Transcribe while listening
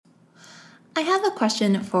I have a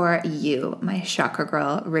question for you, my Chakra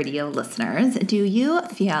Girl radio listeners. Do you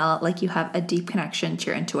feel like you have a deep connection to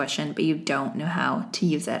your intuition, but you don't know how to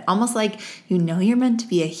use it? Almost like you know you're meant to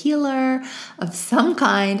be a healer of some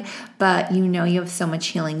kind, but you know you have so much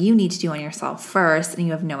healing you need to do on yourself first, and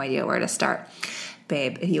you have no idea where to start.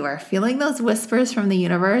 Babe, if you are feeling those whispers from the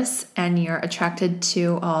universe and you're attracted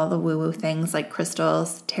to all the woo-woo things like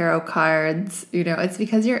crystals, tarot cards, it's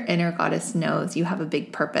because your inner goddess knows you have a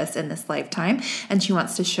big purpose in this lifetime and she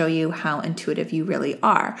wants to show you how intuitive you really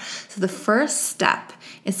are. So the first step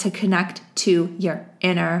is to connect to your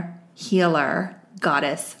inner healer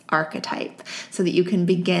goddess archetype so that you can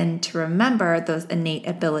begin to remember those innate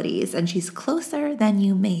abilities, and she's closer than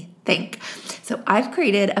you may think. So I've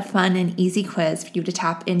created a fun and easy quiz for you to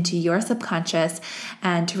tap into your subconscious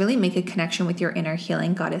and to really make a connection with your inner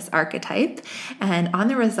healing goddess archetype. And on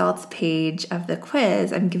the results page of the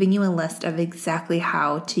quiz, I'm giving you a list of exactly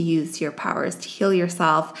how to use your powers to heal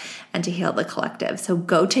yourself and to heal the collective. So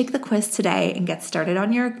go take the quiz today and get started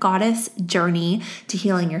on your goddess journey to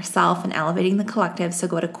healing yourself and elevating the collective. So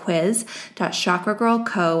go to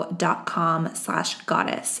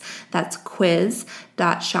quiz.chakragirlco.com/goddess. That's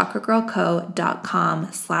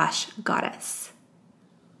quiz.chakragirlco.com/goddess.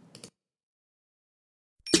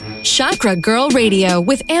 Chakra Girl Radio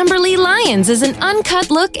with Amberly Lyons is an uncut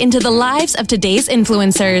look into the lives of today's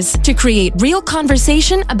influencers to create real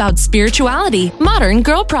conversation about spirituality, modern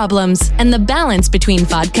girl problems, and the balance between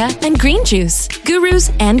vodka and green juice, gurus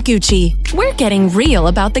and Gucci. We're getting real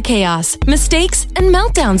about the chaos, mistakes, and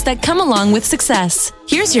meltdowns that come along with success.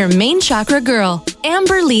 Here's your main chakra girl,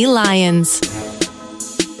 Amberly Lyons.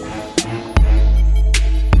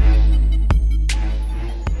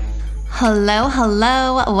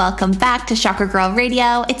 Hello. Welcome back to Chakra Girl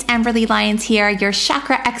Radio. It's Amberly Lyons here, your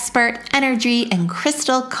chakra expert, energy, and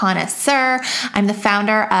crystal connoisseur. I'm the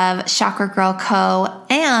founder of Chakra Girl Co.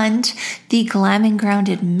 and the Glam and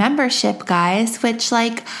Grounded membership, guys, which,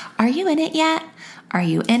 are you in it yet? Are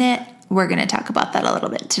you in it? We're going to talk about that a little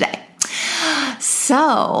bit today.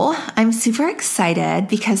 So I'm super excited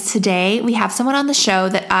because today we have someone on the show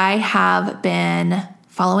that I have been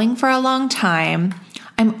following for a long time.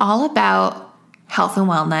 I'm all about health and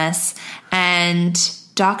wellness, and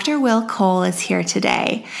Dr. Will Cole is here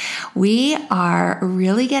today. We are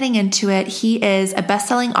really getting into it. He is a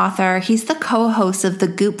best-selling author. He's the co-host of the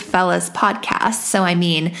Goop Fellas podcast. So,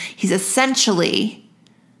 he's essentially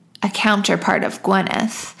a counterpart of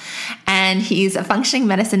Gwyneth, and he's a functioning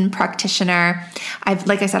medicine practitioner.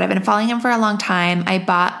 Like I said, I've been following him for a long time. I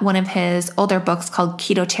bought one of his older books called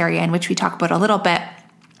Ketotarian, which we talk about a little bit.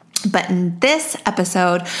 But in this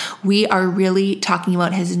episode, we are really talking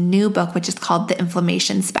about his new book, which is called The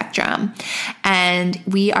Inflammation Spectrum. And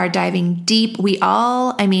we are diving deep.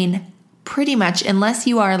 Pretty much, unless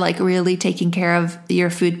you are really taking care of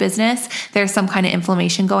your food business, there's some kind of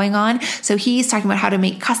inflammation going on. So he's talking about how to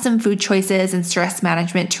make custom food choices and stress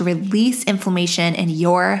management to release inflammation in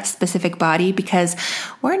your specific body, because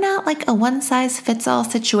we're not a one-size-fits-all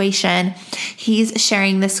situation. He's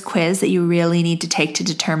sharing this quiz that you really need to take to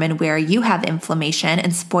determine where you have inflammation.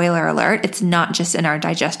 And spoiler alert, it's not just in our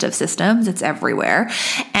digestive systems, it's everywhere.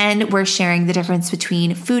 And we're sharing the difference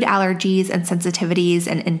between food allergies and sensitivities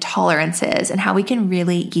and intolerances, and how we can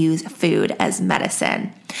really use food as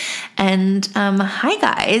medicine. And hi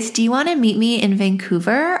guys, do you want to meet me in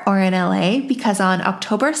Vancouver or in LA? Because on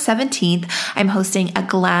October 17th, I'm hosting a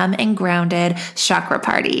Glam and Grounded chakra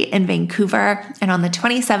party in Vancouver. And on the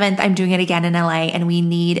 27th, I'm doing it again in LA, and we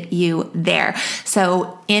need you there.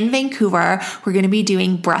 So in Vancouver, we're going to be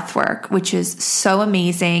doing breath work, which is so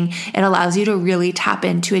amazing. It allows you to really tap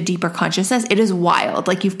into a deeper consciousness. It is wild.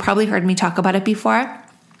 You've probably heard me talk about it before.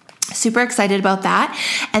 Super excited about that.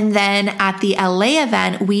 And then at the LA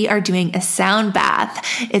event, we are doing a sound bath.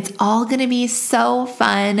 It's all going to be so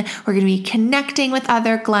fun. We're going to be connecting with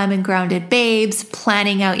other Glam and Grounded babes,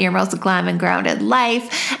 planning out your most glam and grounded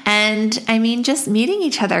life. And just meeting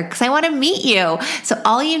each other, because I want to meet you. So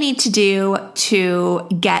all you need to do to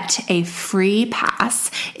get a free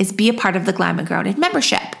pass is be a part of the Glam and Grounded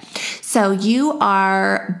membership. So you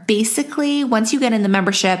are basically, once you get in the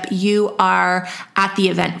membership, you are at the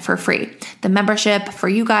event for free. The membership for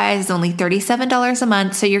you guys is only $37 a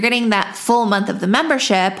month. So you're getting that full month of the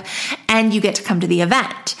membership and you get to come to the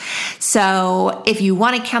event. So if you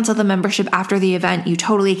want to cancel the membership after the event, you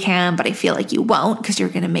totally can, but I feel like you won't, because you're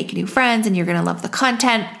going to make new friends and you're going to love the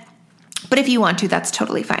content. But if you want to, that's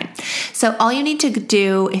totally fine. So all you need to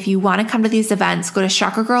do, if you want to come to these events, go to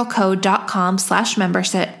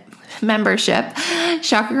chakragirlco.com/membership,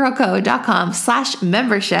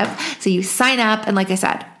 chakragirlco.com/membership. So you sign up. And like I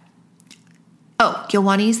said, Oh, you'll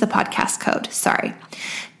want to use the podcast code. Sorry.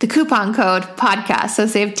 The coupon code podcast. So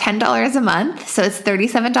save $10 a month. So it's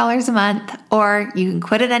 $37 a month, or you can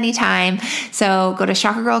quit at any time. So go to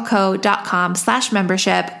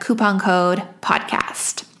chakragirlco.com/membership, coupon code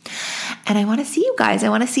podcast. And I want to see you guys. I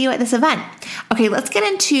want to see you at this event. Okay, let's get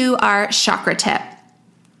into our chakra tip.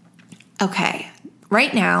 Okay.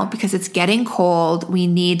 Right now, because it's getting cold, we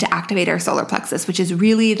need to activate our solar plexus, which is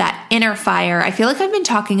really that inner fire. I feel like I've been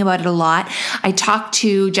talking about it a lot. I talked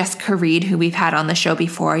to Jessica Reed, who we've had on the show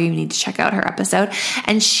before. You need to check out her episode.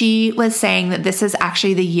 And she was saying that this is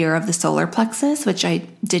actually the year of the solar plexus, which I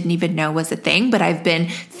didn't even know was a thing, but I've been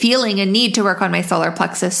feeling a need to work on my solar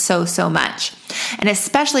plexus so much. And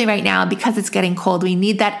especially right now, because it's getting cold, we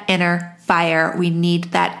need that inner fire. We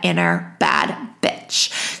need that inner bad bitch.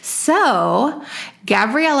 So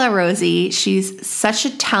Gabriella Rossi, she's such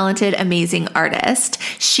a talented, amazing artist.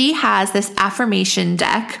 She has this affirmation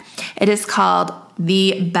deck. It is called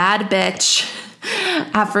the Bad Bitch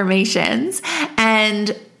Affirmations.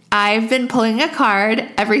 And I've been pulling a card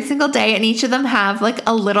every single day, and each of them have like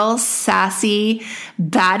a little sassy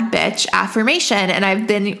bad bitch affirmation. And I've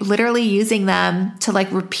been literally using them to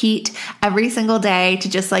like repeat every single day to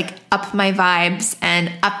just like up my vibes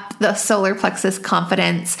and up the solar plexus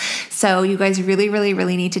confidence. So you guys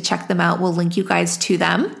really need to check them out. We'll link you guys to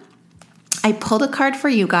them. I pulled a card for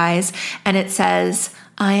you guys, and it says,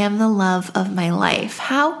 I am the love of my life.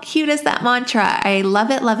 How cute is that mantra? I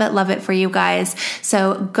love it for you guys.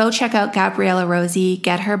 So go check out Gabriella Rossi,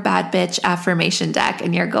 get her bad bitch affirmation deck,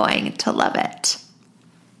 and you're going to love it.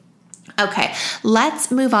 Okay,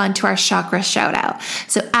 let's move on to our chakra shout out.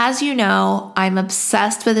 So as you know, I'm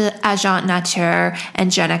obsessed with Agent Nature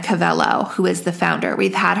and Jenna Cavello, who is the founder.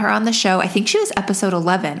 We've had her on the show. I think she was episode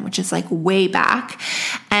 11, which is like way back.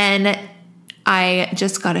 And I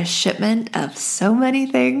just got a shipment of so many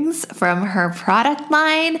things from her product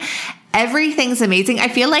line. Everything's amazing. I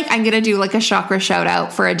feel like I'm going to do like a chakra shout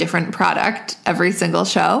out for a different product every single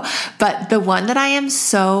show. But the one that I am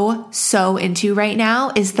so into right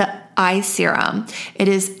now is the eye serum. It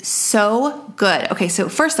is so good. Okay, so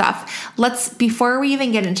first off, before we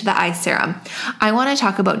even get into the eye serum, I want to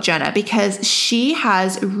talk about Jenna, because she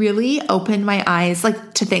has really opened my eyes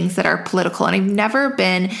like to things that are political. And I've never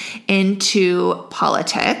been into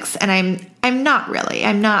politics, and I'm not,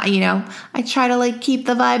 I try to like keep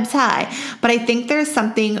the vibes high, but I think there's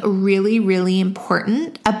something really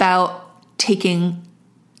important about taking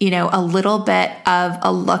a little bit of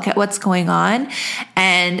a look at what's going on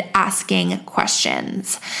and asking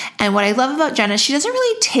questions. And what I love about Jenna, she doesn't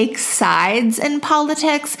really take sides in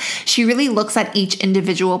politics. She really looks at each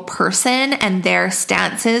individual person and their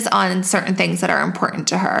stances on certain things that are important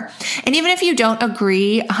to her. And even if you don't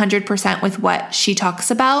agree 100% with what she talks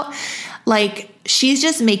about, like, she's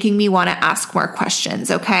just making me want to ask more questions,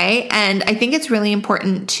 okay? And I think it's really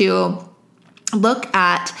important to look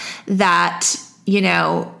at that,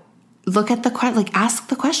 ask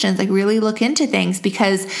the questions, like really look into things,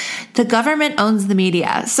 because the government owns the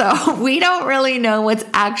media. So we don't really know what's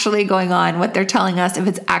actually going on, what they're telling us, if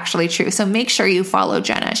it's actually true. So make sure you follow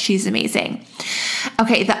Jenna. She's amazing.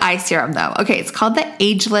 Okay, the eye serum though. Okay, it's called the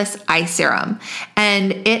Ageless Eye Serum.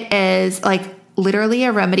 And it is like literally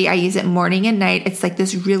a remedy. I use it morning and night. It's like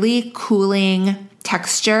this really cooling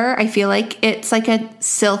texture. I feel like it's like a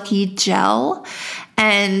silky gel,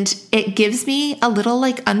 and it gives me a little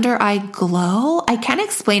like under eye glow. I can't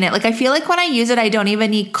explain it. Like, I feel like when I use it, I don't even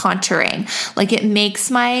need contouring. Like, it makes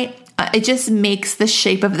it just makes the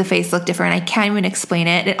shape of the face look different. I can't even explain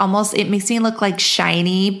it. It makes me look like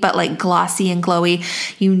shiny, but like glossy and glowy.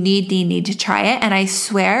 You need to try it. And I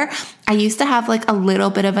swear, I used to have like a little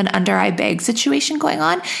bit of an under eye bag situation going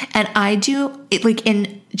on, and I do it like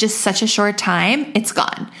in just such a short time, it's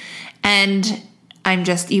gone. And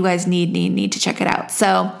you guys need to check it out.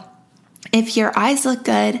 So if your eyes look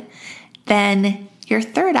good, then your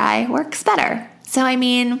third eye works better. So,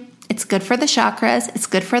 it's good for the chakras, it's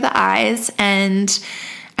good for the eyes, and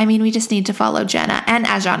we just need to follow Jenna and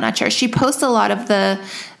Agent Nature. She posts a lot of the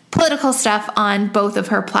political stuff on both of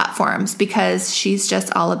her platforms because she's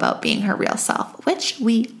just all about being her real self, which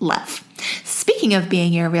we love. Speaking of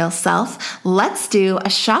being your real self, let's do a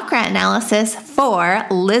chakra analysis for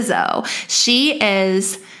Lizzo.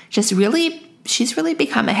 She's really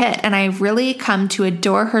become a hit, and I've really come to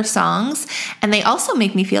adore her songs, and they also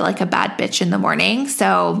make me feel like a bad bitch in the morning,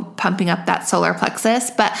 so pumping up that solar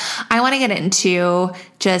plexus. But I want to get into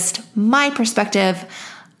just my perspective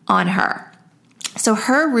on her. So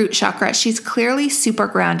her root chakra, she's clearly super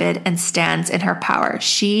grounded and stands in her power.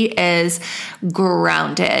 She is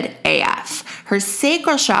grounded AF. Her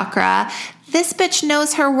sacral chakra, this bitch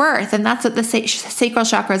knows her worth. And that's what the sacral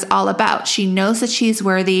chakra is all about. She knows that she's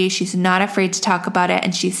worthy. She's not afraid to talk about it,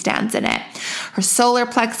 and she stands in it. Her solar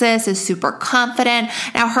plexus is super confident.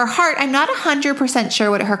 Now, her heart, I'm not 100%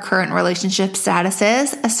 sure what her current relationship status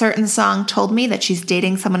is. A certain song told me that she's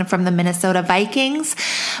dating someone from the Minnesota Vikings,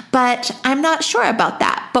 but I'm not sure about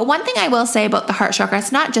that. But one thing I will say about the heart chakra,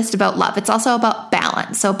 it's not just about love. It's also about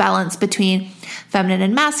balance. So balance between feminine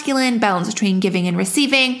and masculine, balance between giving and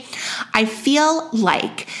receiving. I feel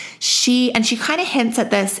like she kind of hints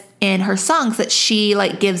at this in her songs, that she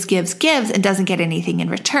like gives and doesn't get anything in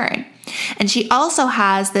return. And she also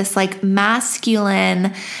has this like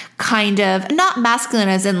masculine kind of, not masculine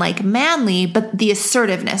as in like manly, but the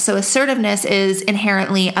assertiveness. So assertiveness is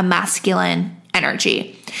inherently a masculine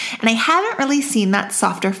energy. And I haven't really seen that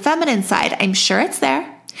softer feminine side. I'm sure it's there.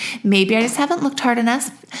 Maybe I just haven't looked hard enough,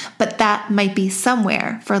 but that might be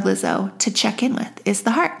somewhere for Lizzo to check in with, is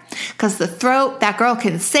the heart. Because the throat, that girl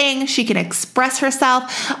can sing, she can express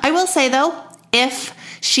herself. I will say though, if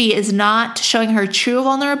she is not showing her true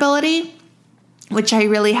vulnerability, which I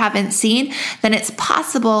really haven't seen, then it's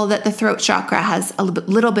possible that the throat chakra has a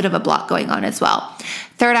little bit of a block going on as well.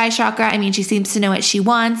 Third eye chakra, I mean, she seems to know what she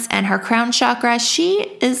wants. And her crown chakra, she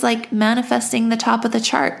is like manifesting the top of the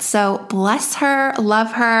chart. So bless her,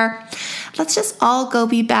 love her. Let's just all go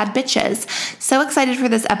be bad bitches. So excited for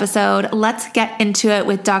this episode. Let's get into it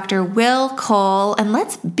with Dr. Will Cole, and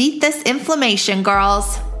let's beat this inflammation,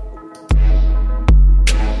 girls.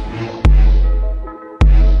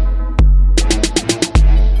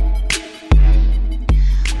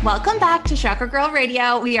 Welcome back to Chakra Girl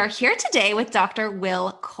Radio. We are here today with Dr.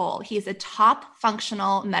 Will Cole. He's a top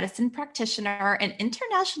functional medicine practitioner, an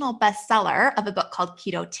international bestseller of a book called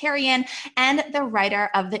Ketotarian, and the writer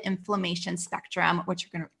of The Inflammation Spectrum, which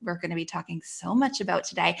we're going to be talking so much about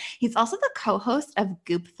today. He's also the co-host of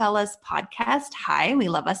Goop Fellas podcast. Hi, we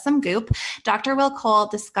love us some Goop. Dr. Will Cole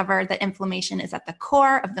discovered that inflammation is at the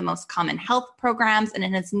core of the most common health programs, and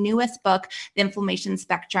in his newest book, The Inflammation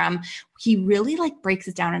Spectrum, he really breaks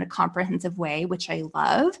it down in a comprehensive way, which I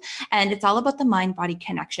love. And it's all about the mind-body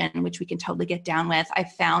connection, which we can totally get down with. I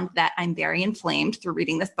found that I'm very inflamed through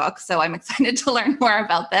reading this book, so I'm excited to learn more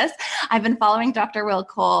about this. I've been following Dr. Will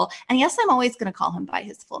Cole, and yes, I'm always going to call him by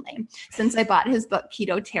his full name. Since I bought his book,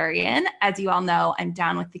 Ketotarian, as you all know, I'm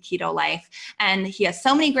down with the keto life. And he has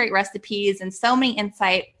so many great recipes and so many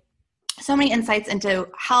insights into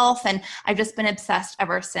health, and I've just been obsessed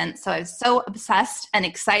ever since. So I was so obsessed and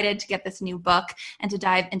excited to get this new book and to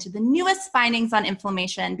dive into the newest findings on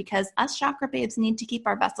inflammation, because us chakra babes need to keep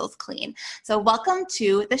our vessels clean. So welcome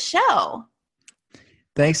to the show.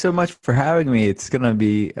 Thanks so much for having me. It's going to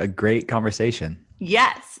be a great conversation.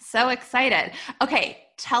 Yes, so excited. Okay,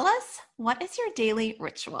 tell us, what is your daily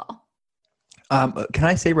ritual? Can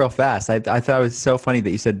I say real fast? I thought it was so funny that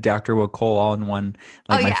you said Dr. Will Cole all in one,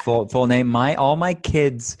 full name. All my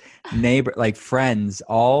kids, friends,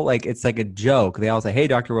 all it's like a joke. They all say, "Hey,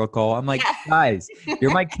 Dr. Will Cole." I'm like, guys,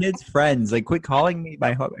 you're my kids' friends. Quit calling me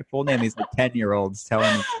my full name. These 10-year-olds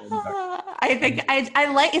telling me. I think I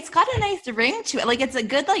like. It's got a nice ring to it. It's a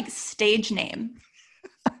good stage name.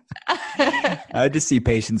 I just see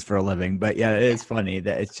patients for a living, but yeah, it is funny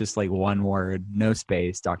that it's just one word, no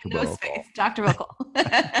space, Dr. Will Cole. No space, Dr. Will Cole.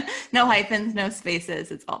 No hyphens, no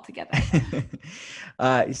spaces, it's all together.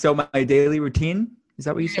 So my daily routine, is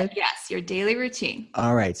that what you said? Yes, your daily routine.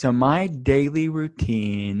 All right, so my daily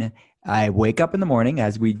routine, I wake up in the morning,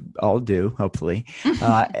 as we all do, hopefully,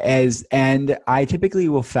 and I typically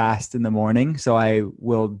will fast in the morning. So I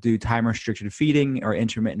will do time restricted feeding or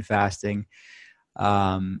intermittent fasting.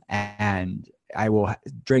 And I will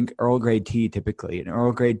drink Earl Grey tea typically. And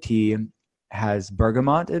Earl Grey tea has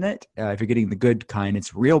bergamot in it. If you're getting the good kind,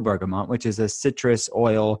 it's real bergamot, which is a citrus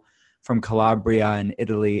oil from Calabria in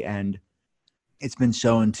Italy. And it's been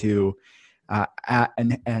shown to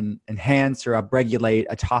enhance or upregulate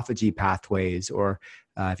autophagy pathways, or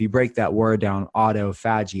if you break that word down,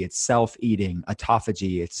 autophagy, it's self-eating,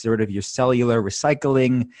 autophagy. It's sort of your cellular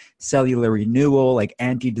recycling, cellular renewal,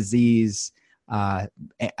 anti-disease,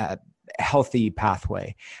 healthy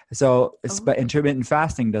pathway. So, but intermittent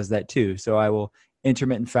fasting does that too. So I will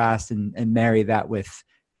intermittent fast and marry that with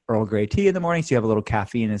Earl Grey tea in the morning. So you have a little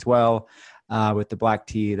caffeine as well, with the black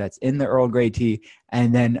tea that's in the Earl Grey tea.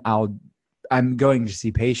 And then I'm going to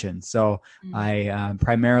see patients. So I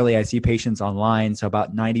primarily see patients online. So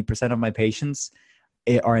about 90% of my patients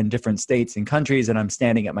are in different states and countries. And I'm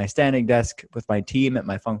standing at my standing desk with my team at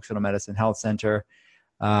my functional medicine health center.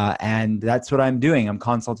 And that's what I'm doing. I'm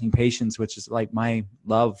consulting patients, which is my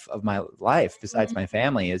love of my life, besides my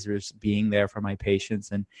family, is just being there for my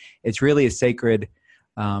patients. And it's really a sacred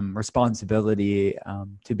responsibility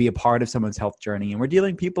to be a part of someone's health journey. And we're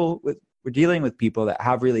dealing with people that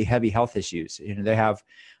have really heavy health issues. They have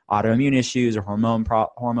autoimmune issues or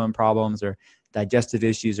hormone problems or digestive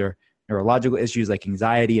issues or neurological issues like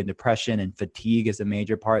anxiety and depression, and fatigue is a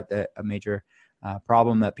major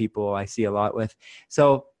problem that people I see a lot with.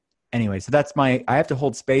 So anyway, I have to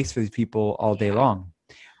hold space for these people all day long.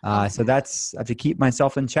 So I have to keep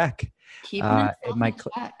myself in check.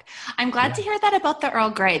 I'm glad to hear that about the Earl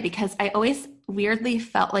Grey, because I always weirdly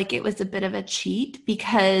felt like it was a bit of a cheat,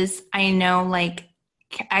 because I know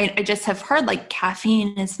I just have heard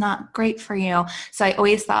caffeine is not great for you. So I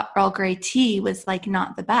always thought Earl Grey tea was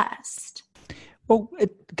not the best. Well,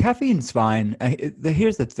 caffeine's fine.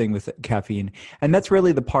 Here's the thing with caffeine, and that's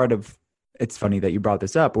really the part of, it's funny that you brought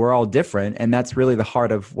this up. We're all different. And that's really the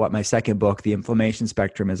heart of what my second book, The Inflammation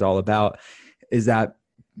Spectrum, is all about, is that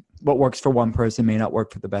what works for one person may not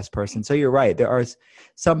work for the best person. So you're right. There are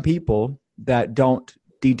some people that don't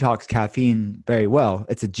detox caffeine very well.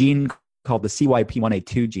 It's a gene called the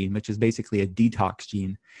CYP1A2 gene, which is basically a detox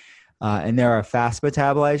gene. And there are fast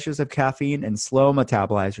metabolizers of caffeine and slow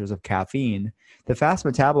metabolizers of caffeine. The fast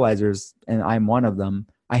metabolizers, and I'm one of them,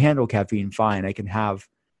 I handle caffeine fine. I can have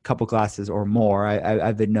a couple glasses or more.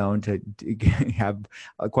 I've been known to have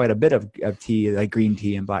quite a bit of tea, like green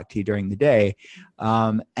tea and black tea during the day,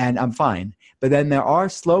 and I'm fine. But then there are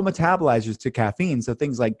slow metabolizers to caffeine. So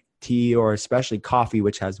things like tea, or especially coffee,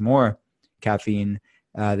 which has more caffeine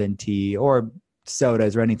than tea, or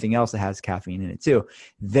sodas or anything else that has caffeine in it too.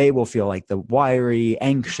 They will feel wiry,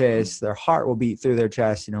 anxious, their heart will beat through their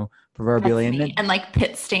chest, proverbially. And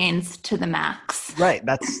pit stains to the max. Right.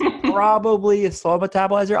 That's probably a slow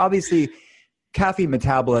metabolizer. Obviously, caffeine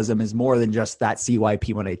metabolism is more than just that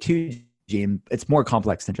CYP1A2 gene. It's more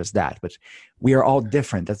complex than just that, but we are all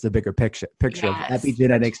different. That's the bigger picture Yes. of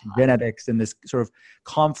epigenetics and genetics, and this sort of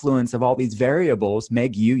confluence of all these variables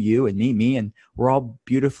make you, and me, and we're all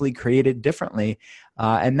beautifully created differently.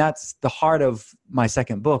 And that's the heart of my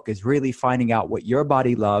second book, is really finding out what your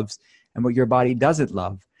body loves and what your body doesn't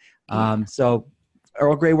love. So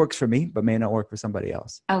Earl Grey works for me, but may not work for somebody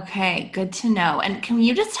else. Okay, good to know. And can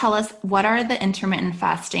you just tell us, what are the intermittent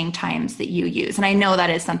fasting times that you use? And I know that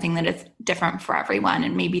is something that is different for everyone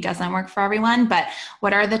and maybe doesn't work for everyone, but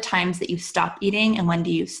what are the times that you stop eating and when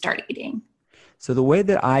do you start eating? So the way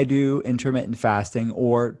that I do intermittent fasting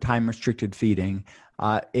or time restricted feeding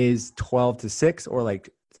is 12 to 6, or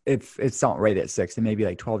if it's not right at 6, it may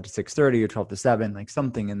be 12 to 6:30 or 12 to 7,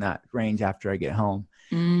 something in that range after I get home.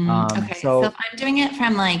 Okay. So if I'm doing it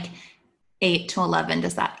from 8 to 11,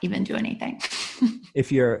 does that even do anything?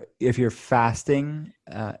 If you're fasting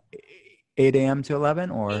 8 a.m. to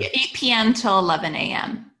 11, or 8 p.m. till 11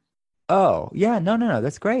 a.m. Oh, yeah. No.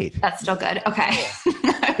 That's great. That's still good. Okay.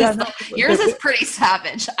 Yours is pretty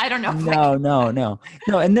savage. I don't know. No.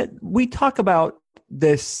 And we talk about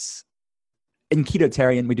this in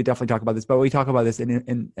Ketotarian. We do definitely talk about this, but we talk about this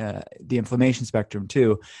in the inflammation spectrum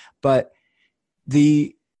too. But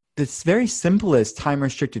this very simplest time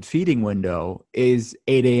restricted feeding window is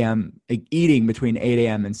 8 a.m., eating between 8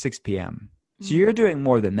 a.m. and 6 p.m. So you're doing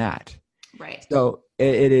more than that. Right. So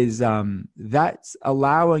it is, that's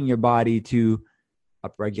allowing your body to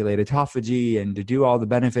upregulate autophagy and to do all the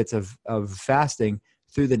benefits of fasting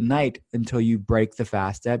through the night until you break the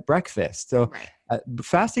fast at breakfast. So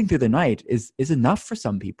fasting through the night is enough for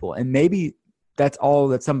some people, and maybe that's all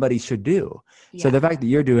that somebody should do. Yeah. So the fact that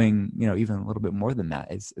you're doing, even a little bit more than that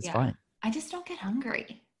is fine. I just don't get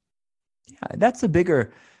hungry. Yeah, that's the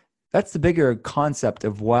bigger concept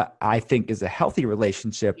of what I think is a healthy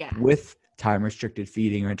relationship with time restricted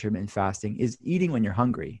feeding or intermittent fasting, is eating when you're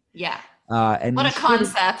hungry. Yeah. And what a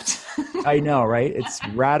concept. I know, right? It's a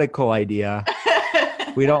radical idea.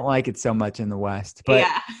 We don't like it so much in the West, but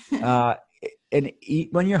and eat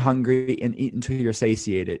when you're hungry and eat until you're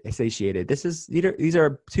satiated. These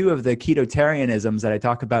are two of the Ketotarianisms that I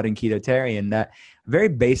talk about in Ketotarian, that very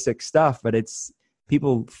basic stuff, but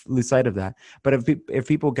people lose sight of that. But if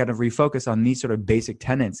people kind of refocus on these sort of basic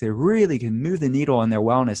tenets, they really can move the needle on their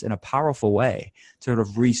wellness in a powerful way, sort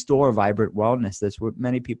of restore vibrant wellness. That's what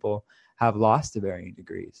many people have lost to varying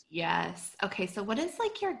degrees. Yes. Okay. So what is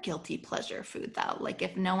your guilty pleasure food though?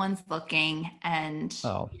 If no one's looking and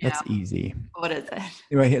that's easy. What is it?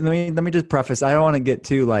 Anyway, let me just preface. I don't want to get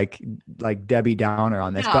too like Debbie Downer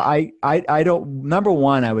on this, but I don't, number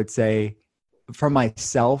one, I would say for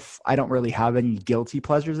myself, I don't really have any guilty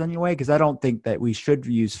pleasures anyway, because I don't think that we should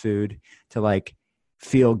use food to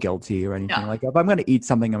feel guilty or anything like that. If I'm going to eat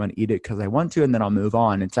something, I'm going to eat it because I want to, and then I'll move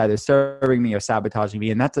on. It's either serving me or sabotaging me.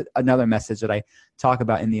 And that's another message that I talk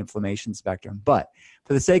about in the inflammation spectrum. But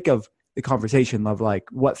for the sake of the conversation of like,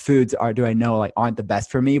 what foods do I know like aren't the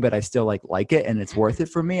best for me, but I still like it and it's worth it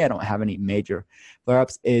for me. I don't have any major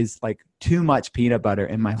flare-ups. Is like too much peanut butter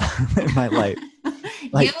in my in my life.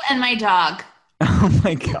 Like, you and my dog. Oh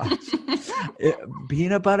my gosh.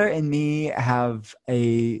 Peanut butter and me have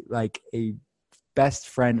a best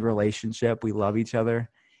friend relationship. We love each other.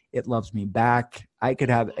 It loves me back. I could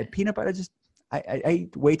have a peanut butter. I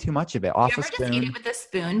eat way too much of it off a spoon. You ever just eat it with a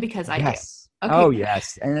spoon? Because I do. Okay. Oh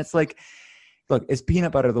yes. And it's like, look, is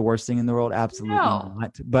peanut butter the worst thing in the world? Absolutely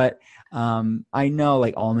not. But I know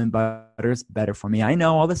like almond butter is better for me. I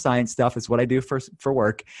know all the science stuff is what I do for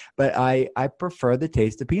work, but I prefer the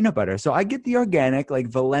taste of peanut butter. So I get the organic like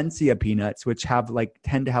Valencia peanuts, which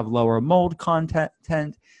tend to have lower mold content.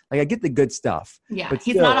 Like I get the good stuff. Yeah, but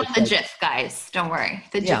he's not on the Jif, guys. Don't worry.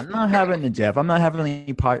 I'm not having the Jif. I'm not having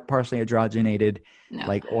any partially hydrogenated,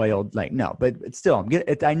 oiled, no. But it's still,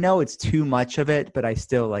 I know it's too much of it, but I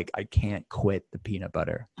still I can't quit the peanut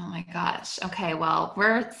butter. Oh my gosh. Okay, well,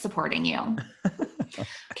 we're supporting you.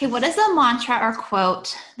 Okay, what is a mantra or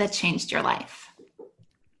quote that changed your life?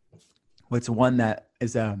 What's one that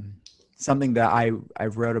is something that I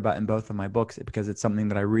wrote about in both of my books, because it's something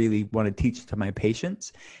that I really want to teach to my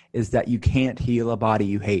patients, is that you can't heal a body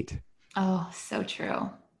you hate. Oh, so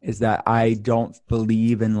true. Is that I don't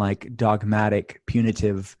believe in dogmatic,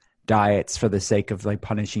 punitive diets for the sake of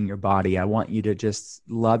punishing your body. I want you to just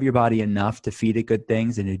love your body enough to feed it good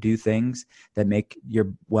things and to do things that make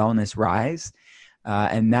your wellness rise.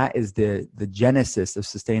 And that is the genesis of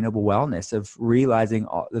sustainable wellness, of realizing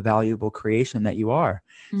the valuable creation that you are.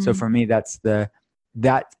 Mm-hmm. So for me,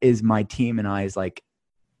 that is my team and I's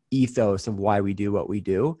ethos of why we do what we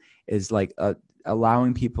do, is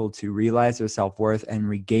allowing people to realize their self-worth and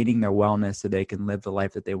regaining their wellness so they can live the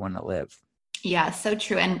life that they want to live. Yeah, so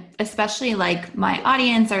true. And especially my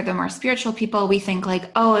audience are the more spiritual people. We think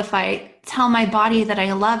if I tell my body that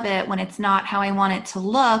I love it when it's not how I want it to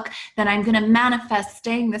look, then I'm going to manifest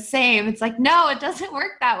staying the same. It's no, it doesn't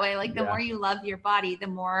work that way. The more you love your body, the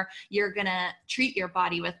more you're going to treat your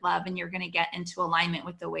body with love, and you're going to get into alignment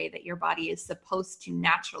with the way that your body is supposed to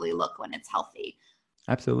naturally look when it's healthy.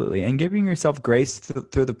 Absolutely. And giving yourself grace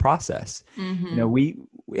through the process. Mm-hmm. We,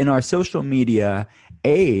 in our social media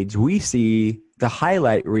age, we see the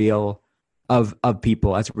highlight reel of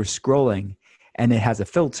people as we're scrolling, and it has a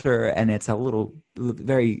filter and it's a little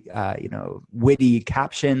very, witty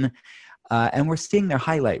caption. And we're seeing their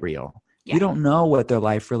highlight reel. Yeah. We don't know what their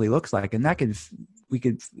life really looks like. And this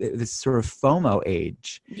sort of FOMO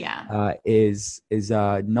age is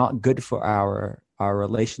not good for our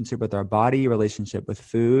relationship with our body, relationship with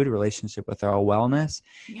food, relationship with our wellness.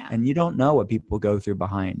 Yeah. And you don't know what people go through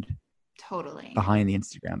behind the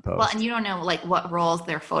Instagram post. Well, and you don't know what roles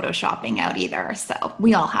they're photoshopping out either. So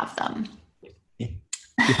we all have them. Yeah.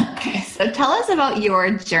 Okay. So tell us about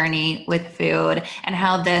your journey with food and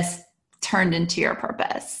how this turned into your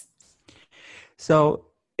purpose. So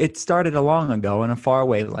it started a long ago in a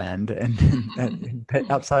faraway land and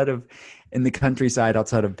in the countryside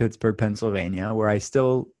outside of Pittsburgh, Pennsylvania, where I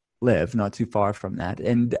still live, not too far from that.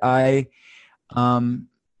 And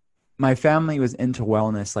my family was into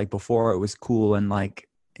wellness before it was cool and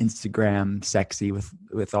Instagram sexy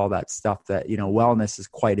with all that stuff that, wellness is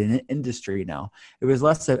quite an industry now. It was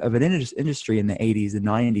less of an industry in the 80s and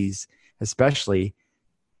 90s, especially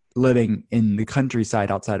living in the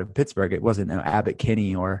countryside outside of Pittsburgh. It wasn't Abbot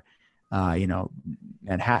Kinney or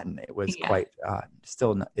Manhattan. It was quite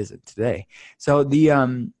still isn't today. So I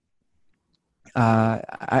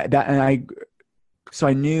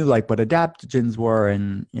knew what adaptogens were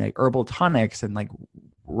and herbal tonics and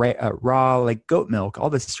raw goat milk, all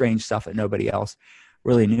this strange stuff that nobody else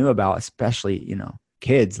really knew about, especially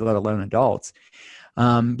kids, let alone adults.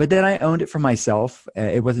 But then I owned it for myself.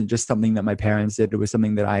 It wasn't just something that my parents did. It was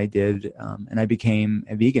something that I did. And I became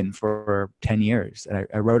a vegan for 10 years. And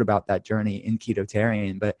I wrote about that journey in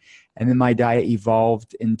Ketotarian. And then my diet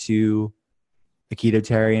evolved into a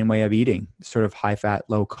ketotarian way of eating, sort of high fat,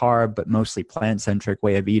 low carb, but mostly plant centric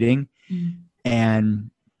way of eating. Mm.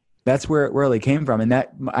 And that's where it really came from. And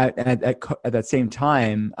at that same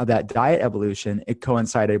time of that diet evolution, it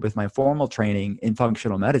coincided with my formal training in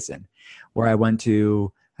functional medicine, where I went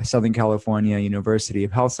to Southern California University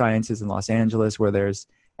of Health Sciences in Los Angeles, where there's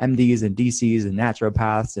MDs and DCs and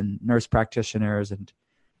naturopaths and nurse practitioners and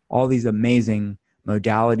all these amazing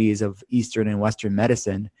modalities of Eastern and Western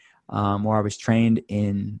medicine, where I was trained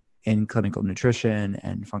in clinical nutrition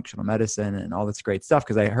and functional medicine and all this great stuff.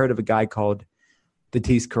 Because I heard of a guy called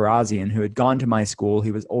Datis Karazian who had gone to my school.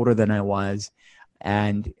 He was older than I was.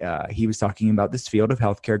 And he was talking about this field of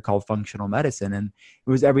healthcare called functional medicine. And it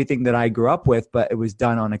was everything that I grew up with, but it was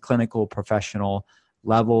done on a clinical professional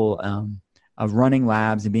level of running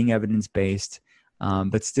labs and being evidence-based,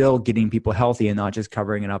 but still getting people healthy and not just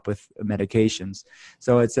covering it up with medications.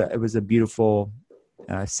 So it was a beautiful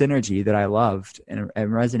synergy that I loved and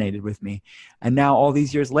resonated with me. And now all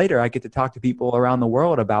these years later, I get to talk to people around the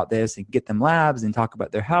world about this and get them labs and talk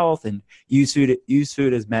about their health and use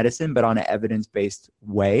food as medicine, but on an evidence-based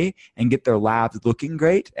way, and get their labs looking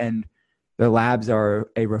great. And their labs are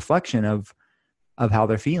a reflection of how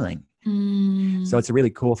they're feeling. So it's a really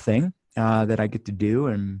cool thing that I get to do,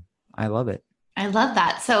 and I love it. I love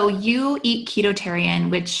that. So you eat ketotarian,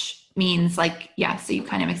 which means so you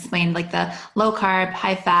kind of explained the low carb,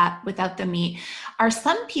 high fat without the meat. Are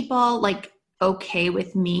some people okay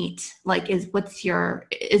with meat? Is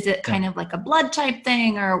it kind of like a blood type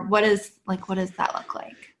thing, or what does that look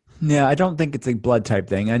like? Yeah, I don't think it's a blood type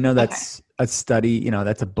thing. I know that's a study,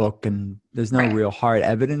 that's a book, and there's no real hard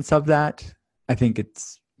evidence of that. I think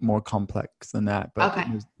it's more complex than that, but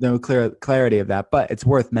there's no clarity of that. But it's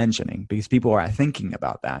worth mentioning because people are thinking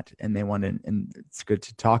about that, and they want to, and it's good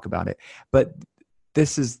to talk about it. But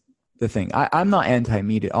this is the thing. I'm not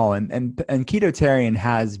anti-meat at all, and ketotarian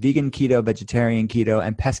has vegan keto, vegetarian keto,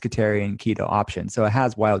 and pescatarian keto options. So it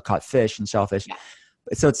has wild-caught fish and shellfish. Yeah.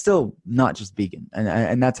 So it's still not just vegan,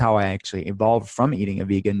 and that's how I actually evolved from eating a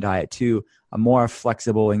vegan diet to a more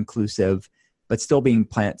flexible, inclusive, but still being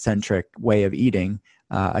plant-centric way of eating.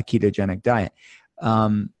 A ketogenic diet.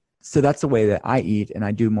 So that's the way that I eat, and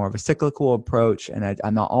I do more of a cyclical approach, and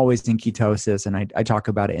I'm not always in ketosis, and I talk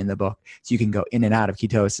about it in the book. So you can go in and out of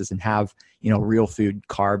ketosis and have, real food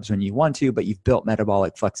carbs when you want to, but you've built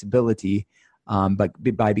metabolic flexibility but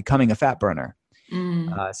by becoming a fat burner.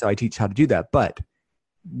 So I teach how to do that. But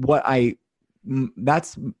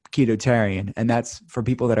that's ketotarian, and that's for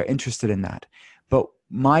people that are interested in that. But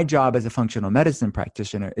my job as a functional medicine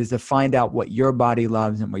practitioner is to find out what your body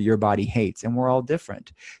loves and what your body hates. And we're all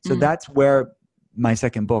different. So that's where my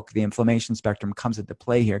second book, The Inflammation Spectrum, comes into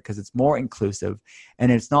play here, because it's more inclusive,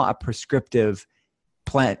 and it's not a prescriptive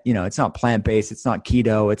plant, it's not plant-based, it's not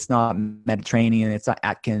keto, it's not Mediterranean, it's not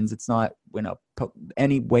Atkins, it's not,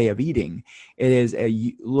 any way of eating. It is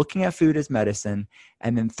looking at food as medicine.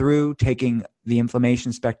 And then through taking the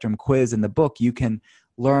inflammation spectrum quiz in the book, you can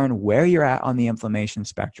learn where you're at on the inflammation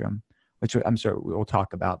spectrum, which I'm sure we'll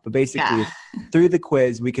talk about. But basically, through the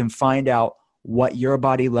quiz, we can find out what your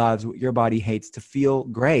body loves, what your body hates to feel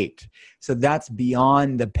great. So that's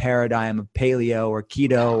beyond the paradigm of paleo or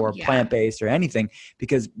keto or plant-based or anything,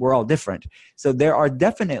 because we're all different. So there are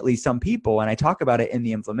definitely some people, and I talk about it in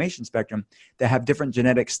the inflammation spectrum, that have different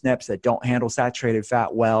genetic SNPs that don't handle saturated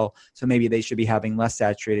fat well. So maybe they should be having less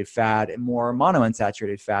saturated fat and more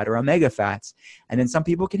monounsaturated fat or omega fats. And then some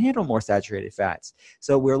people can handle more saturated fats.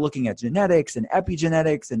 So we're looking at genetics and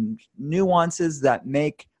epigenetics and nuances that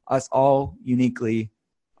make us all uniquely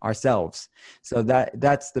ourselves. So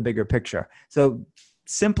that's the bigger picture. So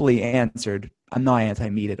simply answered, I'm not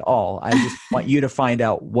anti-meat at all. I just want you to find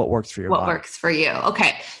out what works for your body. What works for you.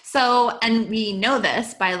 Okay. So, and we know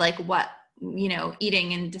this by what,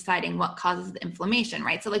 eating and deciding what causes the inflammation,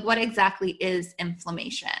 right? So what exactly is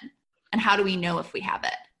inflammation, and how do we know if we have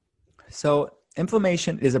it? So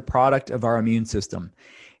inflammation is a product of our immune system.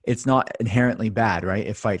 It's not inherently bad, right?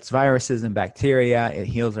 It fights viruses and bacteria. It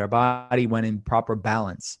heals our body when in proper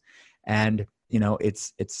balance. And,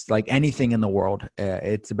 it's like anything in the world.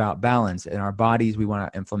 It's about balance. In our bodies, we want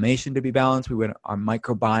our inflammation to be balanced. We want our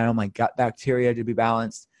microbiome, like gut bacteria, to be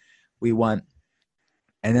balanced. And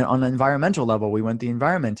then on an environmental level, we want the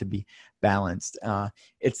environment to be balanced.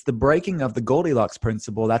 It's the breaking of the Goldilocks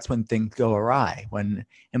principle. That's when things go awry. When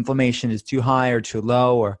inflammation is too high or too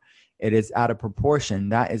low, or it is out of proportion,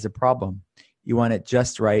 that is a problem. You want it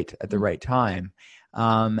just right at the right time.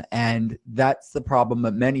 And that's the problem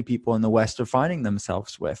that many people in the West are finding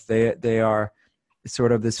themselves with. They are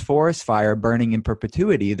sort of this forest fire burning in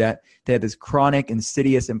perpetuity, that they have this chronic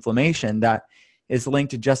insidious inflammation that is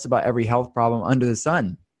linked to just about every health problem under the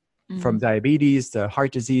sun, from diabetes to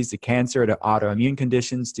heart disease to cancer to autoimmune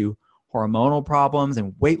conditions to hormonal problems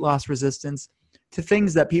and weight loss resistance, to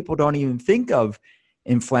things that people don't even think of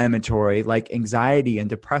inflammatory, like anxiety and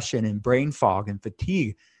depression and brain fog and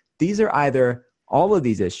fatigue. These are either, all of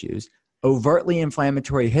these issues, overtly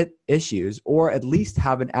inflammatory issues, or at least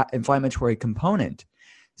have an inflammatory component.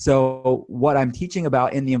 So what I'm teaching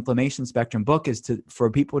about in the Inflammation Spectrum book is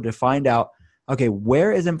for people to find out, okay,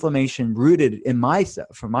 where is inflammation rooted in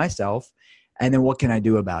for myself, and then what can I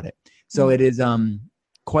do about it? So it is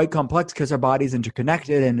quite complex because our body's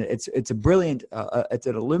interconnected, and it's a brilliant, it's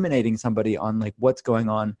an illuminating somebody on like what's going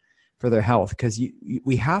on for their health, because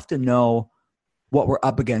we have to know what we're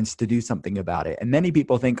up against to do something about it. And many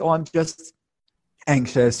people think, oh, I'm just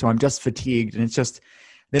anxious or I'm just fatigued. And it's just,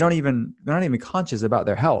 they're not even conscious about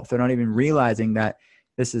their health. They're not even realizing that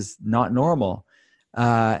this is not normal.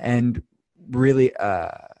 And really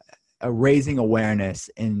raising awareness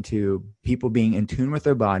into people being in tune with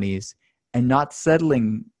their bodies and not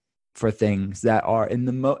settling for things that are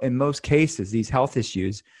in most cases, these health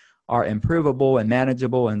issues are improvable and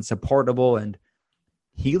manageable and supportable and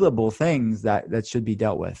healable things that should be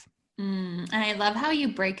dealt with. And I love how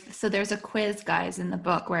you so there's a quiz, guys, in the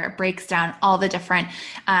book where it breaks down all the different,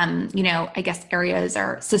 I guess areas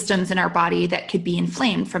or systems in our body that could be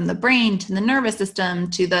inflamed, from the brain to the nervous system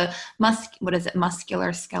to the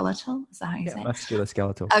musculoskeletal? Is that how you say it?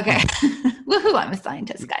 Musculoskeletal. Okay. Woohoo, I'm a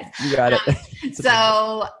scientist, guys. You got it.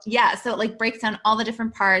 So it like breaks down all the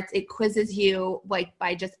different parts. It quizzes you like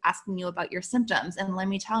by just asking you about your symptoms. And let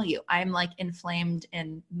me tell you, I'm like inflamed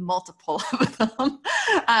in multiple of them.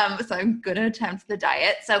 So I'm going to attempt the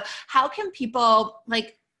diet. So how can people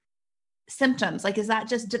like symptoms? Like, is that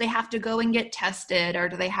just, do they have to go and get tested, or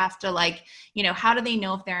do they have to like, how do they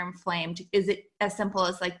know if they're inflamed? Is it as simple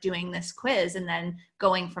as like doing this quiz and then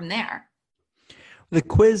going from there? The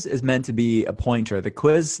quiz is meant to be a pointer. The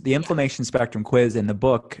inflammation spectrum quiz in the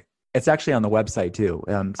book, it's actually on the website too.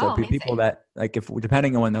 People that like,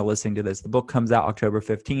 depending on when they're listening to this, the book comes out October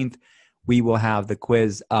 15th. We will have the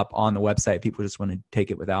quiz up on the website. People just want to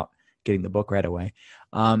take it without getting the book right away.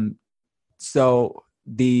 So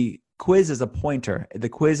the quiz is a pointer. The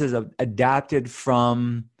quiz is adapted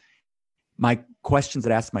from my questions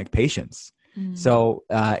that I ask my patients. So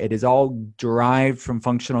it is all derived from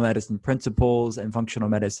functional medicine principles and functional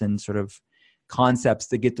medicine sort of concepts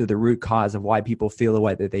to get to the root cause of why people feel the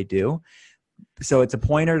way that they do. So it's a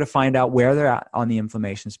pointer to find out where they're at on the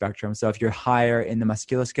inflammation spectrum. So if you're higher in the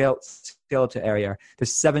musculoskeletal area,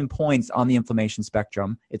 there's 7 points on the inflammation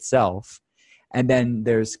spectrum itself. And then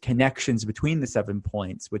there's connections between the 7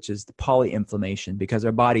 points, which is the polyinflammation, because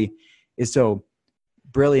our body is so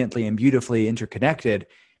brilliantly and beautifully interconnected.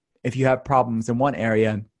 If you have problems in one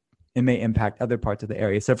area, it may impact other parts of the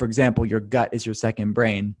area. So for example, your gut is your second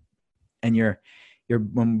brain, and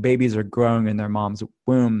when babies are growing in their mom's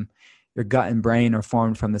womb, your gut and brain are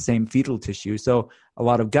formed from the same fetal tissue. So a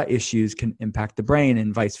lot of gut issues can impact the brain,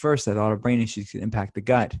 and vice versa. A lot of brain issues can impact the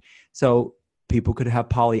gut. So people could have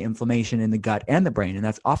polyinflammation in the gut and the brain. And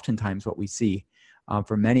that's oftentimes what we see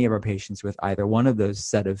for many of our patients with either one of those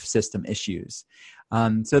set of system issues.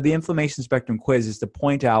 So the inflammation spectrum quiz is to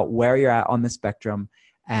point out where you're at on the spectrum.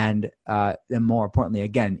 And then more importantly,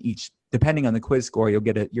 again, depending on the quiz score, you'll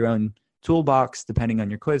get your own toolbox depending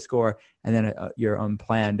on your quiz score, and then your own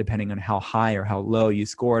plan depending on how high or how low you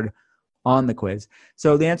scored on the quiz.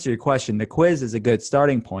 So to answer your question, the quiz is a good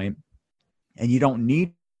starting point, and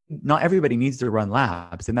not everybody needs to run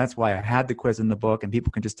labs. And that's why I had the quiz in the book, and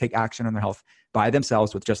people can just take action on their health by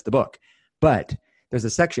themselves with just the book. But there's a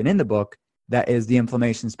section in the book that is the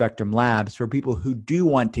inflammation spectrum labs for people who do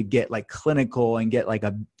want to get like clinical and get like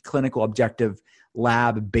a clinical objective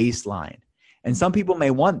lab baseline. And some people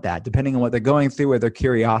may want that depending on what they're going through, or their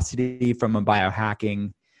curiosity from a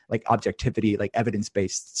biohacking, like objectivity, like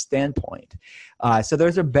evidence-based standpoint. So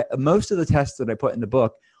most of the tests that I put in the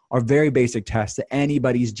book are very basic tests that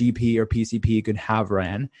anybody's GP or PCP could have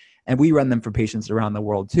ran. And we run them for patients around the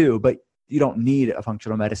world too, but you don't need a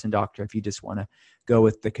functional medicine doctor if you just want to go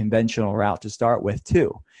with the conventional route to start with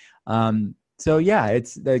too. So yeah,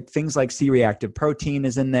 it's things like C-reactive protein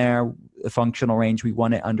is in there. The functional range, we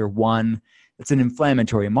want it under 1. It's an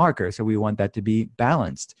inflammatory marker, so we want that to be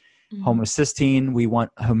balanced. Mm-hmm. Homocysteine, we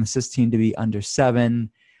want homocysteine to be under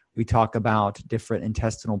 7. We talk about different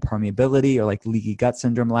intestinal permeability, or like leaky gut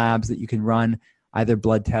syndrome labs that you can run, either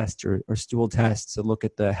blood tests or stool tests to look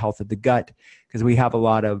at the health of the gut, because we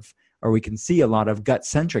can see a lot of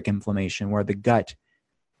gut-centric inflammation where the gut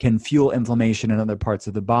can fuel inflammation in other parts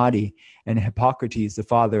of the body. And Hippocrates, the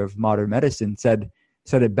father of modern medicine, said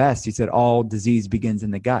it best. He said, all disease begins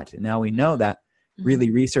in the gut. And now we know that really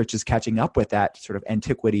research is catching up with that sort of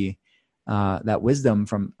antiquity, that wisdom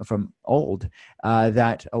from old,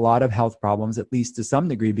 that a lot of health problems, at least to some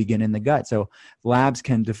degree, begin in the gut. So labs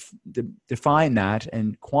can define that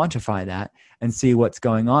and quantify that and see what's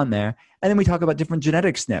going on there. And then we talk about different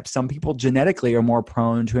genetic SNPs. Some people genetically are more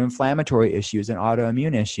prone to inflammatory issues and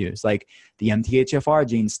autoimmune issues, like the MTHFR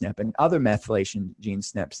gene SNP and other methylation gene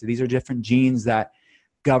SNPs. So these are different genes that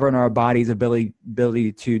govern our body's ability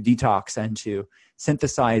to detox and to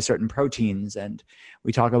synthesize certain proteins. And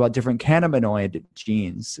we talk about different cannabinoid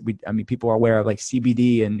genes. People are aware of like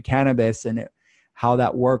CBD and cannabis and how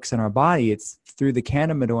that works in our body. It's through the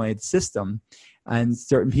cannabinoid system. And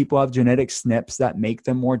certain people have genetic SNPs that make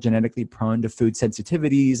them more genetically prone to food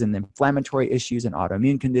sensitivities and inflammatory issues and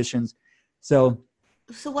autoimmune conditions. So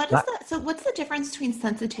what is that? So what's the difference between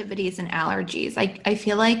sensitivities and allergies? I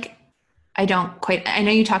feel like I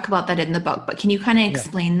know you talk about that in the book, but can you kind of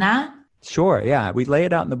explain that? Sure. Yeah. We lay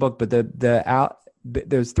it out in the book, but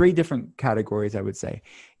there's three different categories, I would say.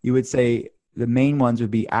 You would say the main ones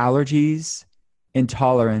would be allergies,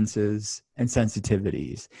 intolerances, and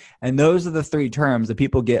sensitivities. And those are the three terms that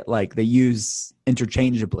people get, like, they use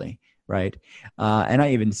interchangeably, right? And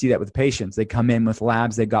I even see that with patients. They come in with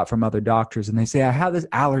labs they got from other doctors and they say, I have this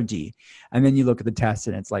allergy. And then you look at the test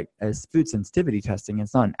and it's like, it's food sensitivity testing.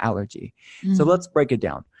 It's not an allergy. Mm-hmm. So let's break it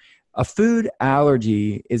down. A food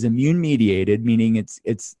allergy is immune mediated, meaning the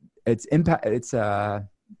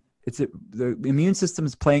immune system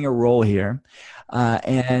is playing a role here,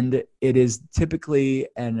 and it is typically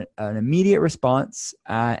an immediate response,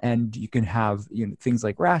 and you can have things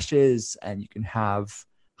like rashes, and you can have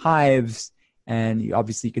hives, and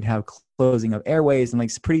you can have closing of airways and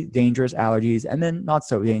like pretty dangerous allergies, and then not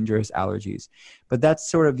so dangerous allergies. But that's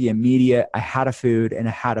sort of the immediate, I had a food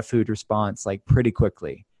response like pretty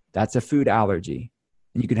quickly. That's a food allergy.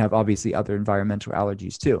 And you can have obviously other environmental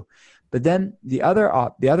allergies too. But then the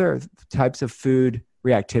other types of food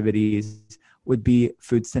reactivities would be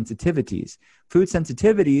food sensitivities. Food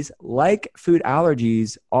sensitivities, like food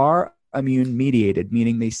allergies, are immune mediated,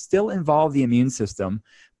 meaning they still involve the immune system,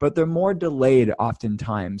 but they're more delayed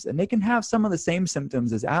oftentimes. And they can have some of the same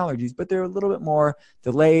symptoms as allergies, but they're a little bit more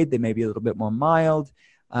delayed. They may be a little bit more mild.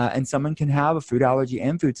 And someone can have a food allergy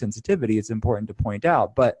and food sensitivity. It's important to point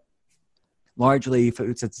out. But largely,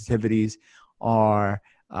 food sensitivities are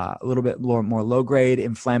a little bit more low-grade,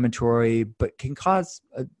 inflammatory, but can cause,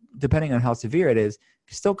 depending on how severe it is,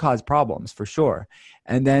 can still cause problems for sure.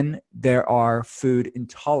 And then there are food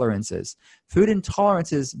intolerances. Food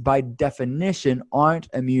intolerances, by definition, aren't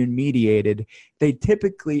immune-mediated. They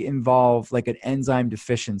typically involve like an enzyme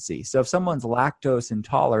deficiency. So if someone's lactose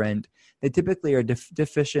intolerant, they typically are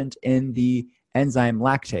deficient in the enzyme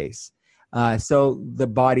lactase. So the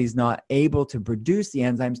body's not able to produce the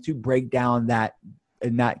enzymes to break down that,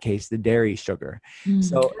 in that case, the dairy sugar.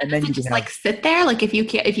 So, and then you just like sit there. Like if you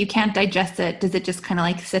can't digest it, does it just kind of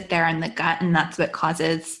like sit there in the gut, and that's what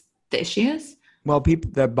causes the issues? Well,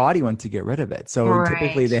 the body wants to get rid of it. So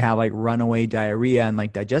typically they have like runaway diarrhea and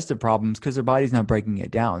like digestive problems because their body's not breaking it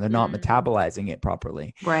down. They're not metabolizing it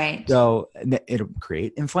properly. Right. So it'll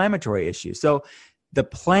create inflammatory issues. So the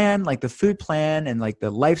plan, like the food plan and like the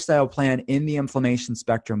lifestyle plan in the inflammation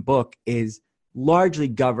spectrum book, is largely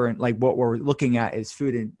governed, like what we're looking at is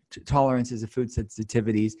food intolerances and food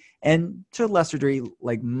sensitivities, and to a lesser degree,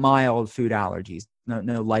 like mild food allergies,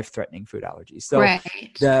 no life-threatening food allergies. So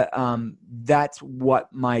that's what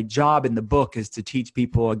my job in the book is, to teach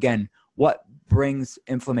people, again, what brings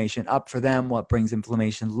inflammation up for them, what brings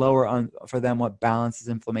inflammation lower for them, what balances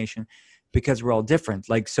inflammation, because we're all different.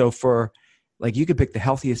 Like, so you could pick the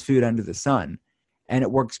healthiest food under the sun and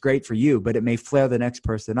it works great for you, but it may flare the next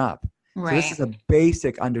person up. Right. So this is a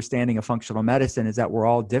basic understanding of functional medicine, is that we're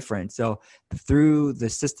all different. So through the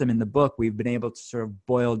system in the book, we've been able to sort of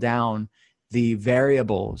boil down the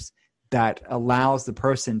variables that allows the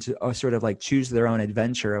person to sort of like choose their own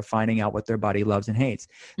adventure of finding out what their body loves and hates.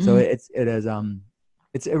 So it's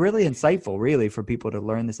really insightful, really, for people to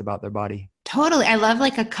learn this about their body. Totally. I love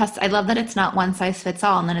I love that it's not one size fits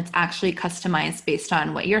all, and then it's actually customized based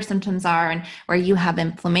on what your symptoms are and where you have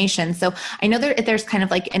inflammation. So I know there's kind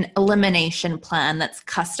of like an elimination plan that's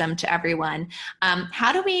custom to everyone.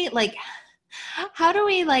 How do we look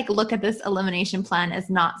at this elimination plan as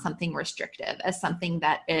not something restrictive, as something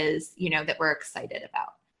that is, that we're excited about?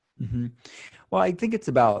 Mm-hmm. Well, I think it's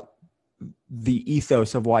about the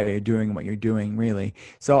ethos of why you're doing what you're doing, really.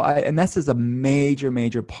 So and this is a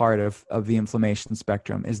major part of the inflammation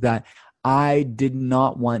spectrum, is that I did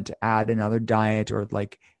not want to add another diet or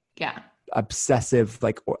obsessive,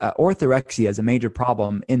 like orthorexia is a major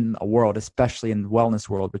problem in a world, especially in the wellness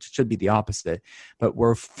world, which should be the opposite. But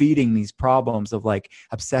we're feeding these problems of like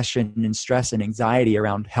obsession and stress and anxiety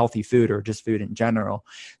around healthy food or just food in general.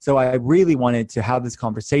 So I really wanted to have this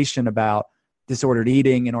conversation about disordered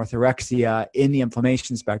eating and orthorexia in the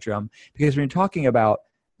inflammation spectrum, because when you're talking about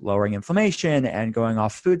lowering inflammation and going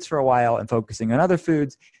off foods for a while and focusing on other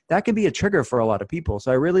foods, that can be a trigger for a lot of people. So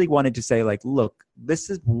I really wanted to say, like, look, this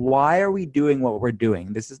is why are we doing what we're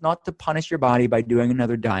doing? This is not to punish your body by doing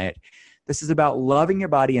another diet. This is about loving your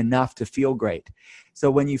body enough to feel great. So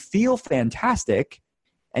when you feel fantastic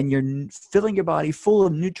and you're filling your body full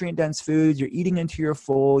of nutrient dense foods, you're eating into your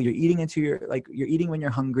full, you're eating into your, like you're eating when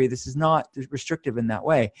you're hungry. This is not restrictive in that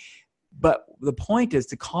way. But the point is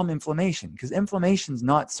to calm inflammation, because inflammation is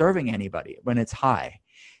not serving anybody when it's high.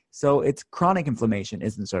 So it's chronic inflammation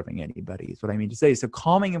isn't serving anybody is what I mean to say. So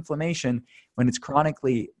calming inflammation when it's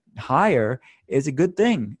chronically higher is a good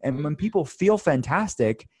thing. And when people feel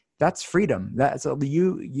fantastic, that's freedom. That's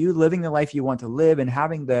you living the life you want to live and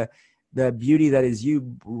having the beauty that is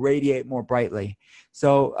you radiate more brightly.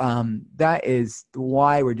 So that is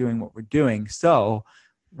why we're doing what we're doing. So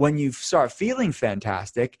when you start feeling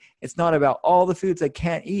fantastic, it's not about all the foods I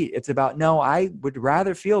can't eat. It's about, no, I would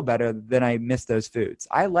rather feel better than I miss those foods.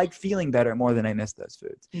 I like feeling better more than I miss those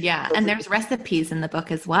foods. Yeah. And there's recipes in the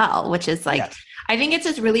book as well, which is like, yes. I think it's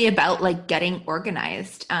just really about like getting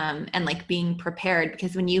organized and like being prepared,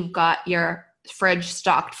 because when you've got your fridge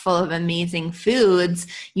stocked full of amazing foods,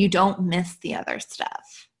 you don't miss the other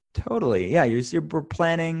stuff. Totally. Yeah. We're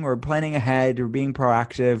planning ahead, we're being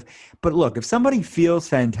proactive. But look, if somebody feels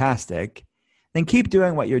fantastic, then keep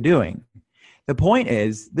doing what you're doing. The point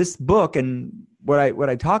is, this book and what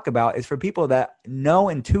I talk about is for people that know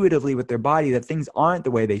intuitively with their body that things aren't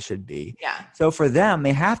the way they should be. Yeah. So for them,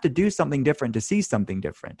 they have to do something different to see something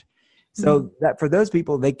different. So that for those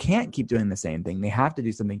people, they can't keep doing the same thing. They have to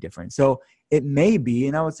do something different. So it may be,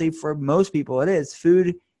 and I would say for most people it is,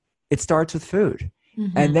 food. It starts with food.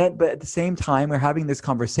 Mm-hmm. And then, but at the same time, we're having this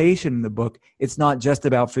conversation in the book. It's not just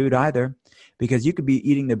about food either, because you could be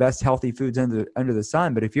eating the best healthy foods under the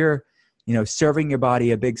sun. But if you're, serving your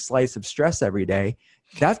body a big slice of stress every day,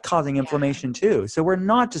 that's causing inflammation too. So we're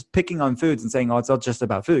not just picking on foods and saying, oh, it's all just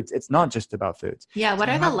about foods. It's not just about foods. Yeah. What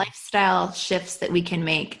are the lifestyle shifts that we can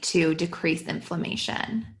make to decrease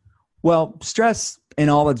inflammation? Well, stress in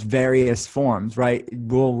all its various forms, right,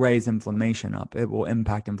 will raise inflammation up. It will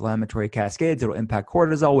impact inflammatory cascades. It will impact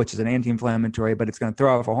cortisol, which is an anti-inflammatory, but it's going to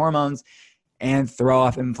throw off hormones and throw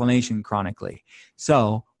off inflammation chronically.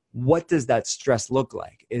 So what does that stress look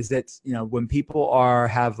like? Is it, when people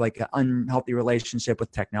have like an unhealthy relationship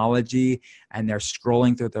with technology and they're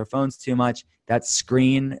scrolling through their phones too much, that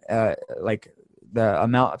screen, like the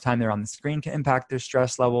amount of time they're on the screen can impact their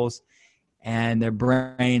stress levels and their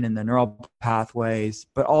brain and the neural pathways,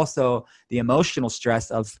 but also the emotional stress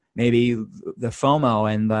of maybe the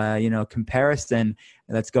FOMO and the, comparison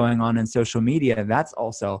that's going on in social media. And that's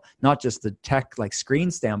also not just the tech like screen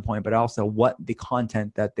standpoint, but also what the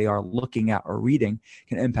content that they are looking at or reading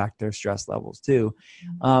can impact their stress levels too.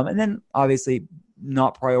 And then obviously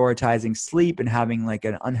not prioritizing sleep and having like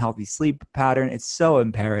an unhealthy sleep pattern. It's so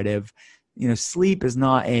imperative. Sleep is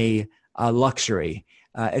not a luxury.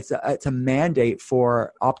 It's a mandate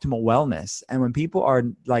for optimal wellness. And when people are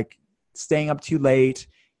like staying up too late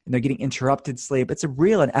and they're getting interrupted sleep, it's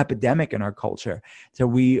an epidemic in our culture. So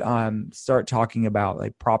we start talking about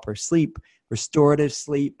like proper sleep, restorative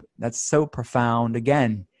sleep. That's so profound.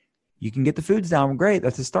 Again, you can get the foods down, great.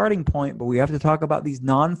 That's a starting point, but we have to talk about these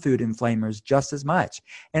non-food inflammers just as much.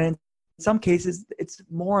 And in some cases, it's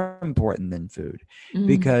more important than food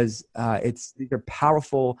because these are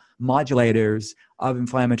powerful modulators of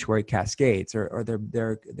inflammatory cascades, or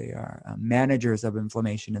they are managers of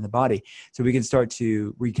inflammation in the body. So we can start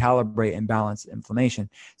to recalibrate and balance inflammation.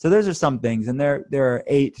 So those are some things, and there are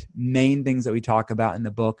 8 main things that we talk about in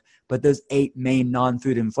the book. But those 8 main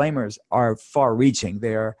non-food inflammers are far-reaching.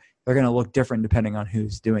 They're going to look different depending on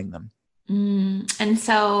who's doing them. And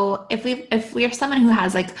so if we are someone who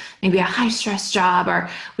has like maybe a high stress job, or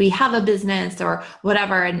we have a business or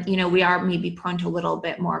whatever, and, we are maybe prone to a little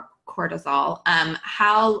bit more cortisol,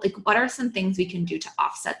 what are some things we can do to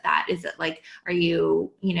offset that? Is it like, are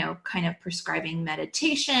you, kind of prescribing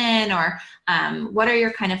meditation, or what are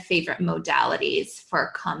your kind of favorite modalities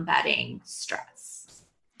for combating stress?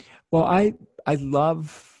 Well, I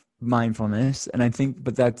love mindfulness, and I think,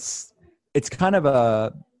 but it's kind of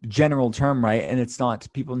a general term, right? And it's not,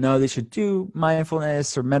 people know they should do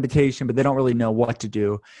mindfulness or meditation, but they don't really know what to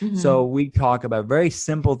do. Mm-hmm. So we talk about very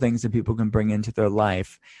simple things that people can bring into their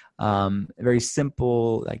life. Very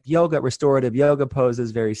simple, like yoga, restorative yoga poses,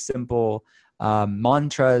 very simple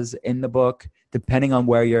mantras in the book. Depending on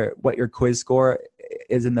what your quiz score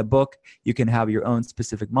is in the book, you can have your own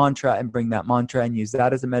specific mantra and bring that mantra and use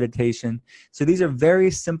that as a meditation. So these are very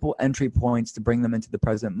simple entry points to bring them into the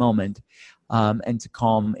present moment, and to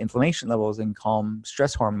calm inflammation levels and calm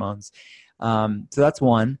stress hormones. So that's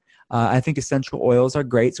one. I think essential oils are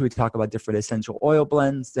great. So we talk about different essential oil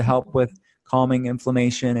blends to help with calming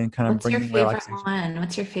inflammation and kind of bringing relaxation.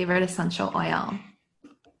 What's your favorite essential oil?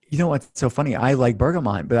 You know what's so funny? I like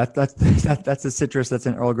bergamot, but that's a citrus that's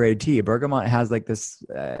an Earl Grey tea. Bergamot has like this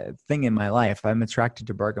thing in my life. I'm attracted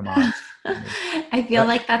to bergamot. I feel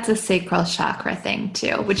like that's a sacral chakra thing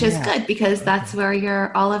too, which is good because that's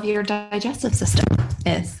where all of your digestive system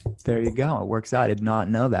is. There you go. It works out. I did not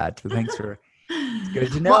know that. So thanks for. It's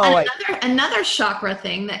good to know. Well, another chakra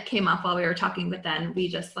thing that came up while we were talking, but then we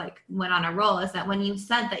just like went on a roll, is that when you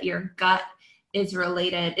said that your gut is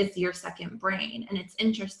your second brain. And it's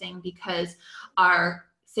interesting because our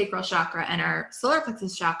sacral chakra and our solar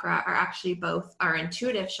plexus chakra are actually both our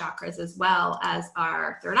intuitive chakras as well as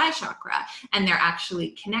our third eye chakra. And they're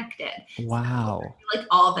actually connected. Wow. So like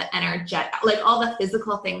all the all the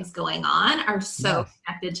physical things going on are so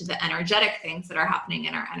connected to the energetic things that are happening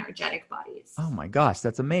in our energetic bodies. Oh my gosh,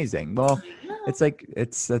 that's amazing. Well, it's like,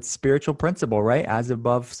 it's that spiritual principle, right? As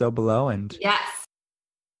above, so below. And yes.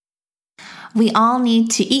 We all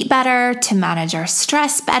need to eat better, to manage our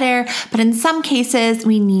stress better, but in some cases,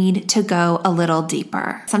 we need to go a little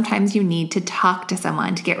deeper. Sometimes you need to talk to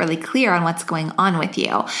someone to get really clear on what's going on with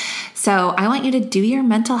you. So I want you to do your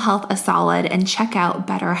mental health a solid and check out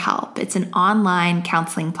BetterHelp. It's an online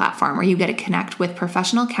counseling platform where you get to connect with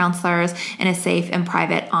professional counselors in a safe and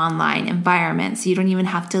private online environment. So you don't even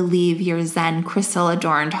have to leave your Zen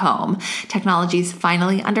crystal-adorned home. Technology is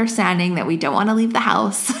finally understanding that we don't want to leave the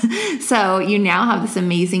house. So you now have this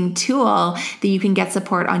amazing tool that you can get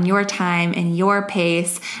support on your time and your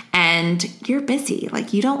pace, and you're busy.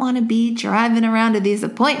 Like, you don't want to be driving around to these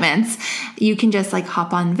appointments. You can just like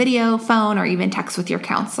hop on video, phone, or even text with your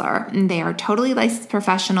counselor. And they are totally licensed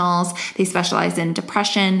professionals. They specialize in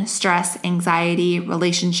depression, stress, anxiety,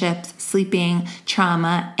 relationships, sleeping,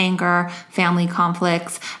 trauma, anger, family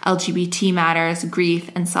conflicts, LGBT matters, grief,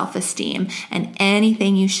 and self-esteem. And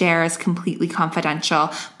anything you share is completely confidential.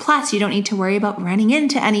 Plus, you don't need to worry about running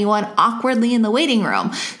into anyone awkwardly in the waiting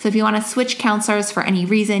room. So if you want to switch counselors for any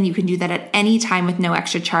reason, you can do that at any time with no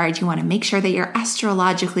extra charge. You want to make sure that you're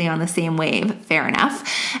astrologically on the same wave. Fair enough.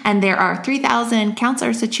 And there are 3,000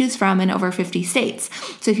 counselors to choose from in over 50 states.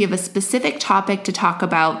 So if you have a specific topic to talk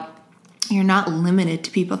about, you're not limited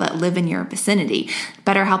to people that live in your vicinity.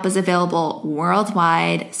 BetterHelp is available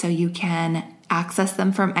worldwide, so you can access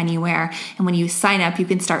them from anywhere. And when you sign up, you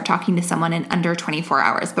can start talking to someone in under 24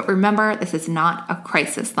 hours. But remember, this is not a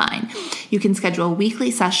crisis line. You can schedule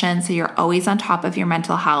weekly sessions so you're always on top of your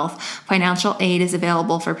mental health. Financial aid is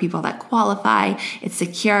available for people that qualify. It's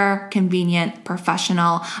secure, convenient,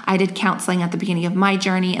 professional. I did counseling at the beginning of my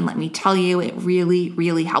journey, and let me tell you, it really,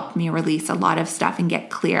 really helped me release a lot of stuff and get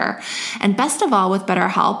clear. And best of all, with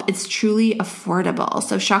BetterHelp, it's truly affordable.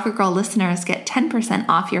 So Chakra Girl listeners get 10%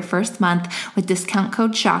 off your first month with discount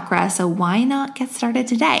code Chakra. So why not get started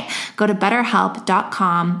today? Go to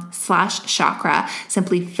betterhelp.com/chakra.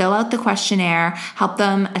 Simply fill out the questionnaire, help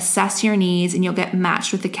them assess your needs, and you'll get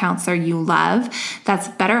matched with the counselor you love. That's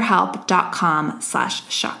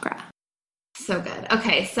betterhelp.com/chakra. So good.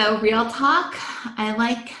 Okay, so real talk, I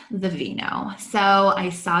like the vino. So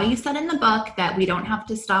I saw you said in the book that we don't have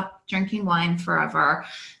to stop drinking wine forever.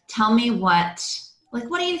 Tell me what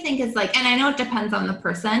do you think is like, and I know it depends on the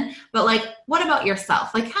person, but like, what about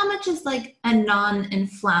yourself? Like, how much is like a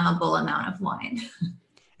non-inflammable amount of wine?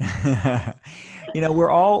 We're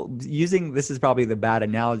all using, this is probably the bad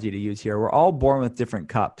analogy to use here. We're all born with different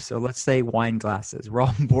cups. So let's say wine glasses. We're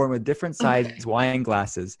all born with different size wine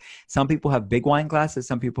glasses. Some people have big wine glasses.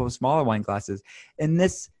 Some people have smaller wine glasses. In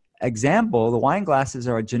this example, the wine glasses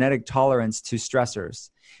are a genetic tolerance to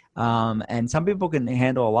stressors. And some people can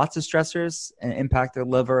handle lots of stressors and impact their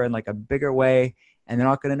liver in like a bigger way, and they're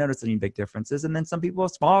not going to notice any big differences. And then some people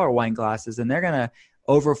have smaller wine glasses and they're going to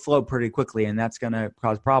overflow pretty quickly, and that's going to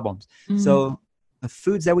cause problems. Mm-hmm. So the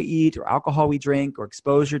foods that we eat or alcohol we drink or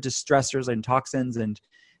exposure to stressors and toxins and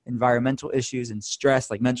environmental issues and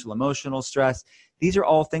stress, like mental, emotional stress, these are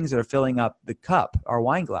all things that are filling up the cup, our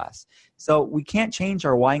wine glass. So we can't change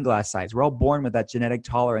our wine glass size. We're all born with that genetic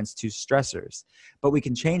tolerance to stressors, but we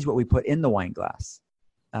can change what we put in the wine glass,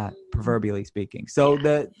 proverbially speaking. So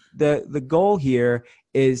the goal here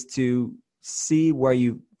is to see where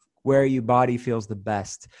your body feels the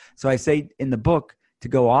best. So I say in the book to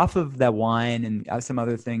go off of that wine and some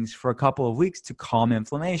other things for a couple of weeks to calm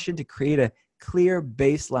inflammation, to create a clear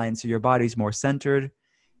baseline so your body's more centered,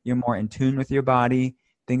 you're more in tune with your body,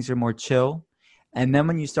 things are more chill. And then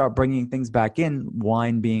when you start bringing things back in,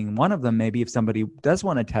 wine being one of them, maybe if somebody does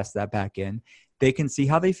want to test that back in, they can see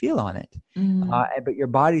how they feel on it. Mm-hmm. But your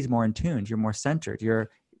body's more in tune, you're more centered, your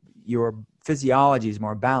physiology is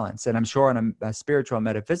more balanced. And I'm sure on a spiritual and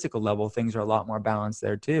metaphysical level, things are a lot more balanced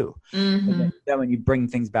there too. Mm-hmm. And then when you bring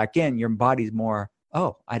things back in, your body's more,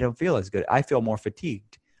 I don't feel as good. I feel more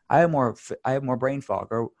fatigued. I have more brain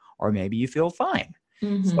fog, or maybe you feel fine.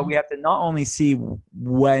 So we have to not only see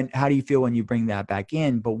how do you feel when you bring that back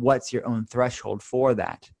in, but what's your own threshold for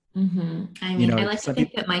that? I mean, I like to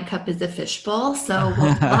think that my cup is a fishbowl, so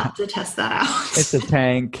we'll have to test that out. It's a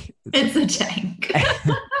tank. It's a tank.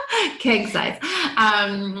 Keg size.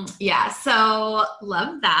 Yeah. So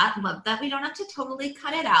love that. Love that we don't have to totally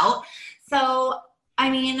cut it out. So, I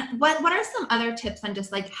mean, what are some other tips on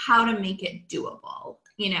just like how to make it doable?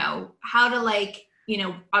 How to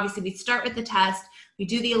obviously we start with the test, we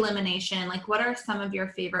do the elimination. Like, what are some of your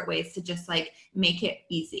favorite ways to just like make it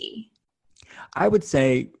easy? I would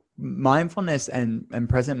say mindfulness and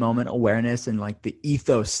present moment awareness and like the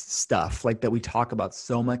ethos stuff like that we talk about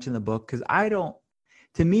so much in the book. Cause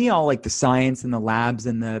to me, all like the science and the labs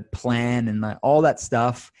and the plan and all that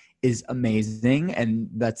stuff is amazing. And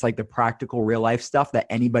that's like the practical real life stuff that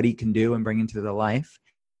anybody can do and bring into their life.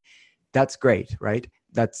 That's great, right?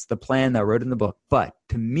 That's the plan that I wrote in the book. But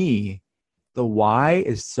to me, the why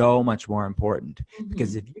is so much more important,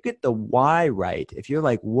 because if you get the why right, if you're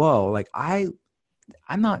like, whoa, like I'm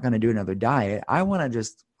not going to do another diet. I want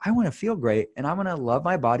to feel great, and I want to love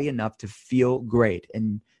my body enough to feel great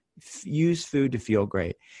and use food to feel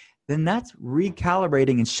great. Then that's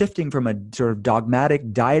recalibrating and shifting from a sort of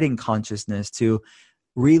dogmatic dieting consciousness to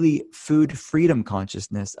really food freedom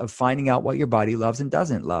consciousness of finding out what your body loves and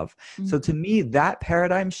doesn't love. So to me, that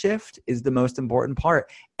paradigm shift is the most important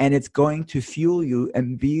part. And it's going to fuel you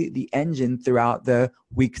and be the engine throughout the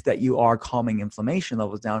weeks that you are calming inflammation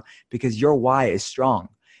levels down, because your why is strong.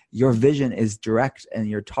 Your vision is direct and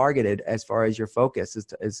you're targeted as far as your focus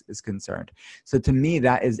is concerned. So to me,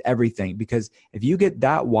 that is everything, because if you get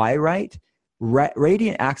that why right,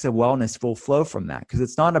 Radiant Acts of Wellness will flow from that, because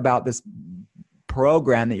it's not about this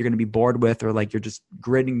program that you're going to be bored with, or like you're just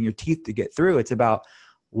gritting your teeth to get through. It's about,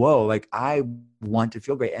 whoa, like I want to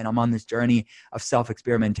feel great, and I'm on this journey of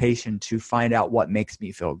self-experimentation to find out what makes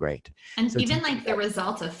me feel great. And so even like the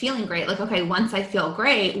results of feeling great, like, okay, once I feel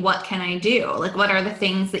great, what can I do? Like, what are the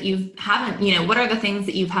things that what are the things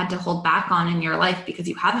that you've had to hold back on in your life because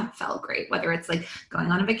you haven't felt great? Whether it's like going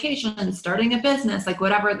on a vacation, starting a business, like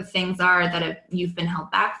whatever the things are that you've been held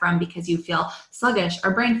back from because you feel sluggish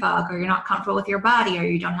or brain fog, or you're not comfortable with your body, or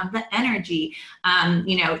you don't have the energy,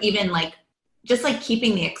 even like just like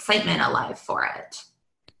keeping the excitement alive for it.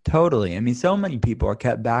 Totally. I mean, so many people are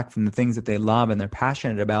kept back from the things that they love and they're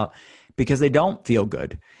passionate about because they don't feel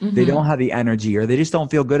good. They don't have the energy, or they just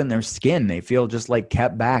don't feel good in their skin. They feel just like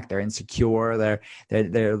kept back. They're insecure.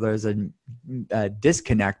 There's a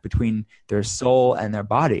disconnect between their soul and their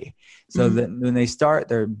body. So that when they start,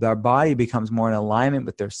 their body becomes more in alignment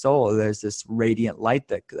with their soul. There's this radiant light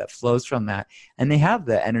that flows from that, and they have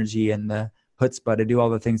the energy and the chutzpah to do all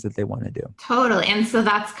the things that they want to do. Totally. And so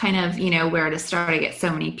that's kind of, where to start. I get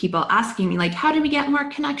so many people asking me like, how do we get more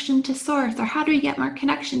connection to source, or how do we get more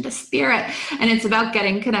connection to spirit? And it's about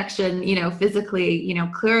getting connection, physically,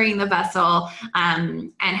 clearing the vessel,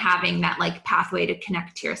 and having that like pathway to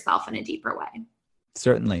connect to yourself in a deeper way.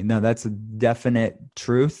 Certainly. No, that's a definite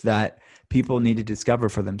truth that people need to discover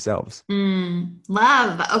for themselves.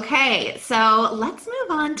 Love. Okay. So let's move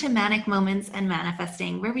on to manic moments and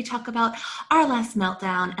manifesting, where we talk about our last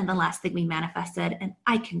meltdown and the last thing we manifested. And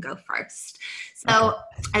I can go first. So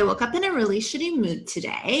I woke up in a really shitty mood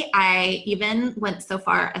today. I even went so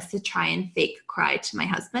far as to try and fake cry to my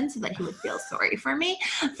husband so that he would feel sorry for me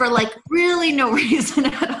for like really no reason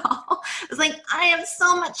at all. I was like, I have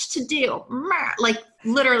so much to do. Like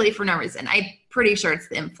literally for no reason. I'm pretty sure it's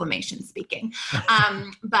the inflammation speaking.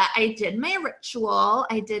 But I did my ritual.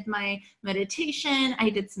 I did my meditation. I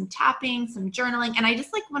did some tapping, some journaling. And I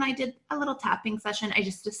just like, when I did a little tapping session, I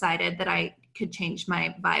just decided that I could change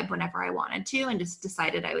my vibe whenever I wanted to, and just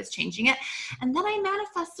decided I was changing it. And then I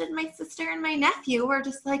manifested my sister and my nephew were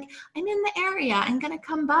just like, I'm in the area, I'm going to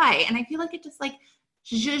come by. And I feel like it just like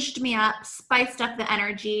zhuzhed me up, spiced up the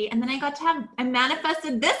energy. And then I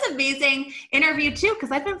manifested this amazing interview too,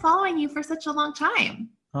 because I've been following you for such a long time.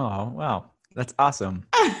 Oh, wow. That's awesome.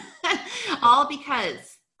 All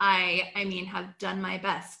because I have done my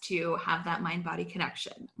best to have that mind-body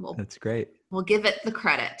connection. That's great. We'll give it the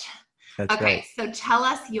credit. That's okay, right. So tell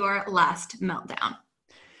us your last meltdown.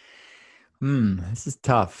 This is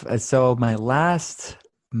tough. So my last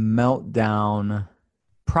meltdown,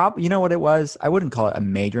 you know what it was? I wouldn't call it a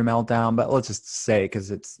major meltdown, but let's just say,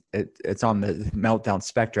 because it's on the meltdown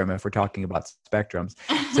spectrum if we're talking about spectrums.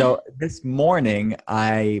 So this morning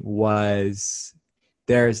there's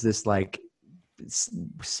this like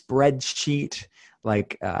spreadsheet,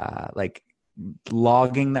 like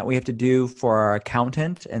logging that we have to do for our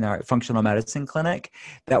accountant and our functional medicine clinic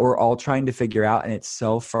that we're all trying to figure out. And it's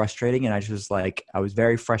so frustrating. And I was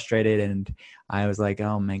very frustrated, and I was like,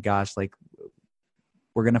 oh my gosh, like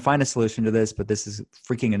we're going to find a solution to this, but this is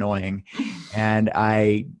freaking annoying. And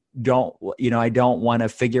I don't want to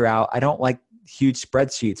figure out, I don't like huge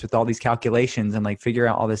spreadsheets with all these calculations and like figure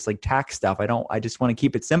out all this like tax stuff. I just want to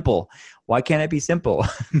keep it simple. Why can't it be simple?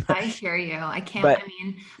 I hear you. I can't,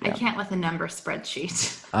 I can't with a number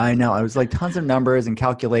spreadsheet. I know. It was like tons of numbers and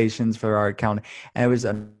calculations for our account, and it was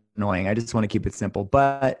annoying. I just want to keep it simple.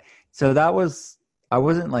 But so I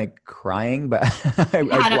wasn't like crying, but I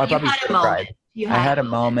probably should have cried. I had a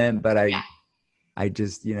moment, but I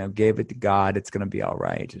just, gave it to God. It's going to be all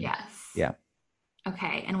right. And, yes. Yeah.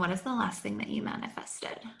 Okay. And what is the last thing that you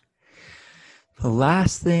manifested? The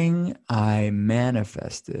last thing I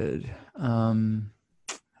manifested,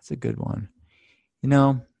 that's a good one. I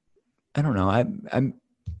don't know.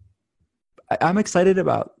 I'm excited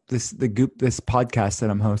about this podcast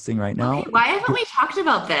that I'm hosting right now. Okay, why haven't we talked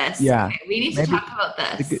about this? Yeah. Okay, we need to talk about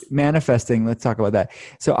this. Manifesting. Let's talk about that.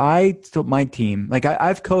 So my team, like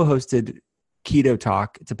I've co-hosted Keto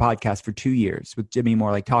Talk. It's a podcast for 2 years with Jimmy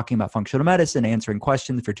Moore, like talking about functional medicine, answering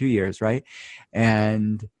questions for 2 years. Right.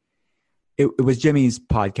 And it was Jimmy's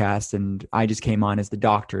podcast, and I just came on as the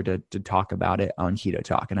doctor to talk about it on Keto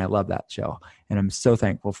Talk. And I love that show, and I'm so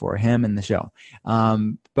thankful for him and the show.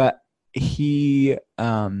 But he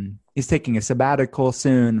is taking a sabbatical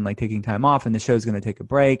soon and like taking time off, and the show's going to take a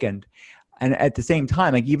break. And at the same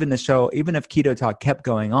time, like even if Keto Talk kept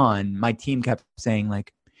going on, my team kept saying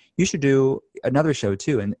like, you should do another show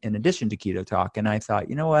too, in addition to Keto Talk. And I thought,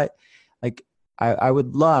 you know what, like I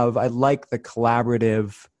like the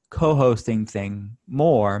collaborative co-hosting thing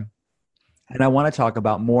more. And I want to talk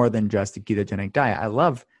about more than just a ketogenic diet. I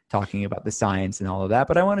love talking about the science and all of that,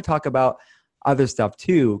 but I want to talk about other stuff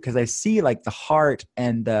too, because I see like the heart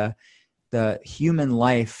and the human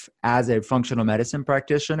life as a functional medicine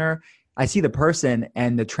practitioner. I see the person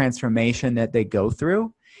and the transformation that they go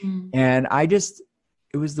through. And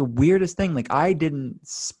it was the weirdest thing. Like I didn't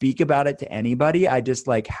speak about it to anybody. I just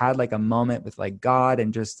like had like a moment with like God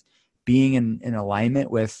and just being in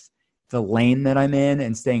alignment with the lane that I'm in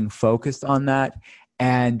and staying focused on that.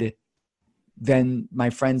 And then my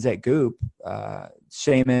friends at Goop,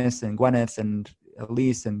 Seamus and Gwyneth and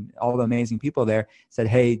Elise and all the amazing people there said,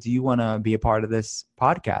 hey, do you want to be a part of this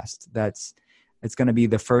podcast? It's going to be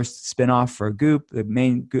the first spinoff for Goop. The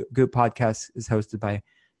main Goop podcast is hosted by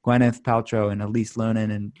Gwyneth Paltrow and Elise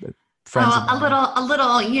Loehnen and friends. A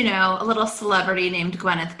little celebrity named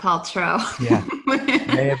Gwyneth Paltrow. Yeah,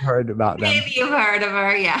 may have heard about them. Maybe you've heard of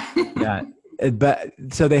her. Yeah. Yeah, but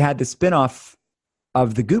so they had the spinoff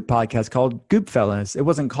of the Goop podcast called Goop Fellas. It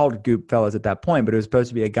wasn't called Goop Fellas at that point, but it was supposed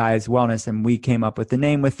to be a guy's wellness, and we came up with the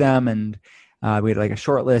name with them, and we had like a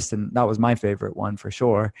short list, and that was my favorite one for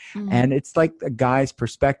sure. And it's like a guy's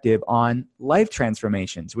perspective on life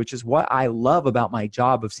transformations, which is what I love about my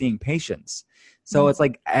job of seeing patients. So it's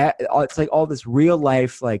like all this real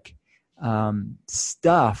life, like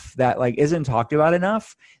stuff that like isn't talked about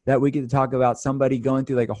enough, that we get to talk about somebody going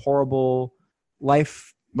through like a horrible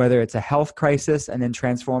life, whether it's a health crisis and then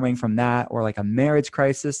transforming from that, or like a marriage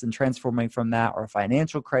crisis and transforming from that, or a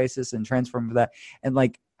financial crisis and transforming from that. And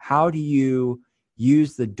like, how do you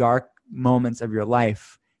use the dark moments of your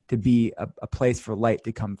life to be a place for light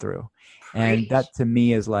to come through? And that to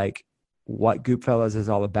me is like what Goop Fellas is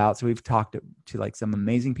all about. So we've talked to like some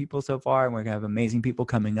amazing people so far, and we're gonna have amazing people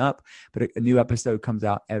coming up, but a new episode comes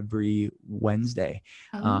out every Wednesday.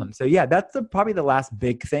 So yeah, that's probably the last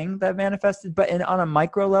big thing that manifested. But on a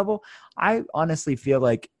micro level, I honestly feel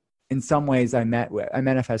like in some ways I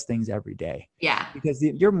manifest things every day. Yeah. Because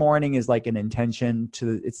your morning is like an intention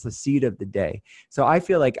it's the seed of the day. So I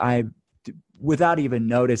feel like without even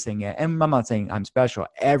noticing it, and I'm not saying I'm special,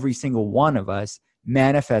 every single one of us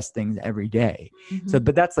manifest things every day. So,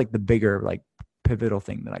 but that's like the bigger, like pivotal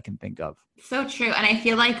thing that I can think of. So true. And I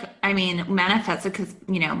feel like, manifest, because,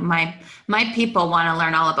 my people want to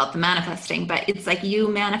learn all about the manifesting, but it's like you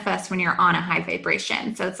manifest when you're on a high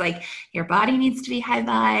vibration. So it's like your body needs to be high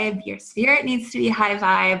vibe, your spirit needs to be high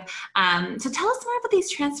vibe. So tell us more about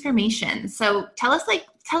these transformations. So tell us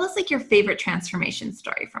your favorite transformation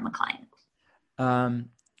story from a client.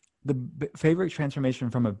 The favorite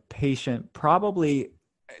transformation from a patient, probably,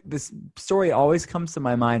 this story always comes to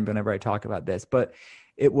my mind whenever I talk about this, but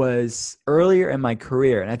it was earlier in my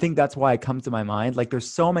career. And I think that's why it comes to my mind. Like there's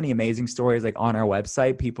so many amazing stories like on our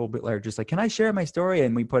website. People are just like, can I share my story?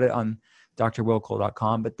 And we put it on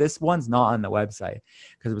drwillcole.com, but this one's not on the website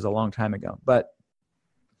because it was a long time ago. But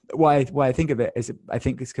why I think of it is, I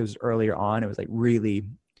think it's because earlier on, it was like really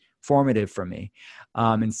formative for me,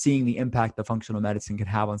 and seeing the impact that functional medicine can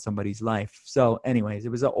have on somebody's life. So anyways, it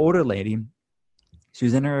was an older lady. She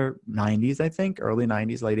was in her 90s, I think, early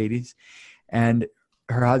 90s, late 80s. And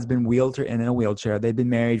her husband wheeled her in a wheelchair. They'd been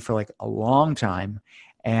married for like a long time.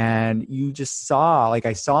 And you just saw, like,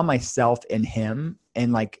 I saw myself in him,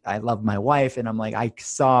 and like, I love my wife, and I'm like, I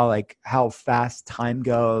saw like how fast time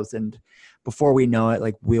goes. And before we know it,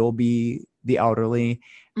 like, we'll be the elderly.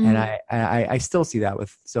 And I still see that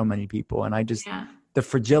with so many people. And I just, the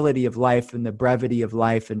fragility of life and the brevity of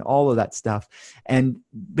life and all of that stuff. And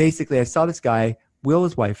basically I saw this guy wheel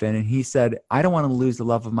his wife in, and he said, I don't want to lose the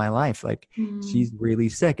love of my life. Like, she's really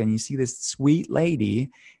sick. And you see this sweet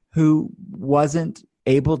lady who wasn't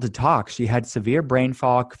able to talk. She had severe brain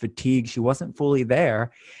fog, fatigue. She wasn't fully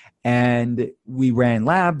there. And we ran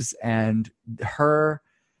labs, and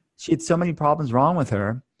she had so many problems wrong with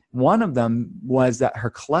her. One of them was that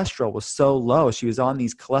her cholesterol was so low. She was on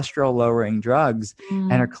these cholesterol lowering drugs,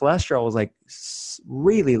 and her cholesterol was like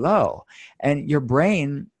really low. And your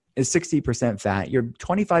brain is 60% fat. You're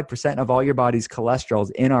 25% of all your body's cholesterol is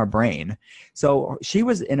in our brain. So she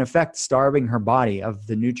was in effect starving her body of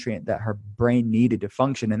the nutrient that her brain needed to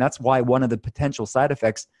function. And that's why one of the potential side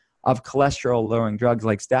effects of cholesterol lowering drugs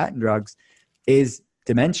like statin drugs is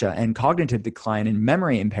dementia and cognitive decline and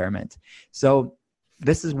memory impairment. So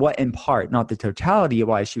this is what, in part, not the totality of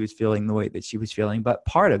why she was feeling the way that she was feeling, but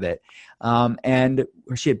part of it. And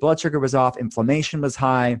she had blood sugar was off, inflammation was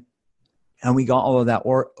high. And we got all of that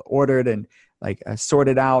ordered and like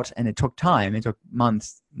sorted out, and it took time. It took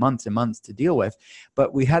months and months to deal with.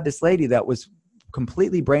 But we had this lady that was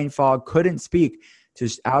completely brain fog, couldn't speak,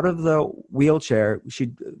 just out of the wheelchair.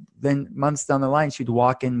 She'd then, months down the line, she'd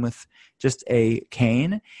walk in with just a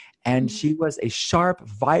cane. And she was a sharp,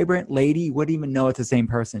 vibrant lady. You wouldn't even know it's the same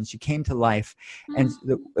person. She came to life. And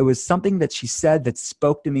it was something that she said that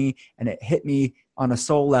spoke to me, and it hit me on a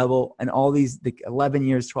soul level. And all these 11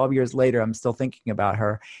 years, 12 years later, I'm still thinking about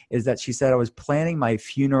her, is that she said, I was planning my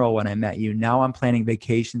funeral when I met you. Now I'm planning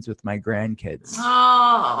vacations with my grandkids.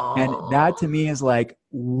 Oh. And that to me is like,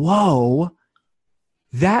 whoa,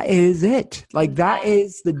 that is it. Like, that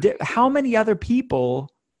is how many other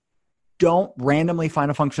people don't randomly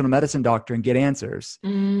find a functional medicine doctor and get answers?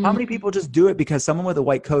 How many people just do it because someone with a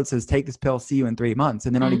white coat says, take this pill, see you in 3 months,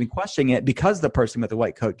 and they're not even questioning it because the person with the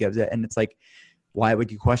white coat gives it? And it's like, why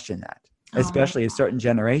would you question that? Especially a certain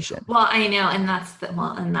generation. Well, I know. And that's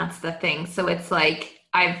the thing. So it's like,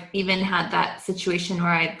 I've even had that situation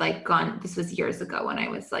where I'd like gone, this was years ago when I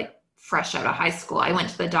was like fresh out of high school. I went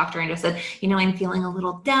to the doctor and just said, I'm feeling a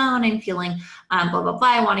little down. I'm feeling blah, blah, blah.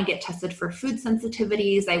 I want to get tested for food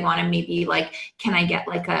sensitivities. I want to maybe can I get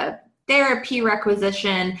like a therapy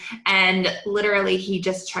requisition? And literally he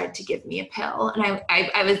just tried to give me a pill. And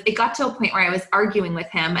it got to a point where I was arguing with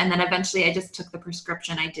him. And then eventually I just took the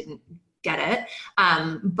prescription. I didn't get it.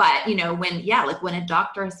 But when a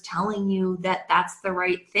doctor is telling you that that's the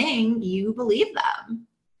right thing, you believe them.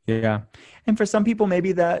 Yeah. And for some people,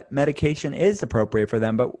 maybe that medication is appropriate for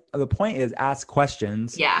them. But the point is, ask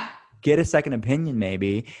questions. Yeah. Get a second opinion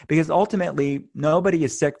maybe, because ultimately nobody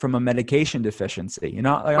is sick from a medication deficiency. You're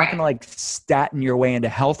not going to like statin your way into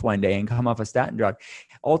health one day and come off a statin drug.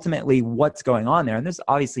 Ultimately, what's going on there? And there's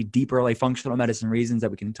obviously deeper like functional medicine reasons that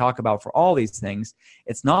we can talk about for all these things.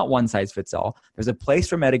 It's not one size fits all. There's a place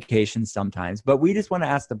for medication sometimes, but we just want to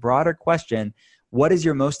ask the broader question: what is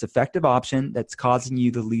your most effective option that's causing you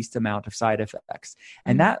the least amount of side effects?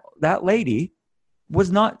 And that lady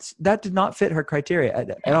did not fit her criteria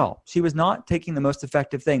at all. She was not taking the most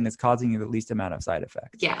effective thing that's causing you the least amount of side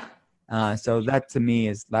effects. Yeah. So that to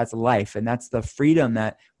me that's life. And that's the freedom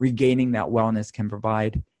that regaining that wellness can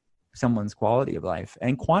provide someone's quality of life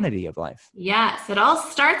and quantity of life. Yes. It all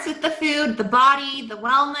starts with the food, the body, the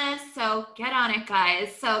wellness. So get on it,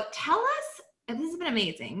 guys. So tell us, this has been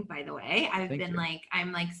amazing, by the way. I'm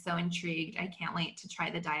so intrigued. I can't wait to try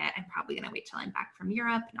the diet. I'm probably going to wait till I'm back from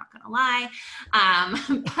Europe, not going to lie.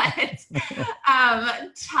 But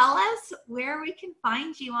tell us where we can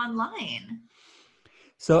find you online.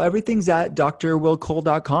 So everything's at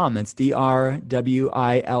drwillcole.com. It's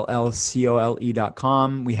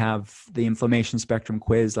drwillcole.com. We have the inflammation spectrum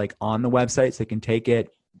quiz on the website, so they can take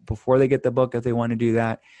it before they get the book if they want to do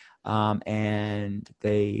that. And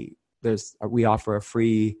we offer a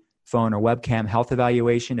free phone or webcam health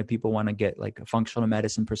evaluation if people want to get a functional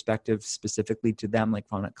medicine perspective specifically to them,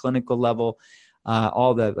 on a clinical level.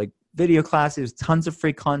 All the video classes, tons of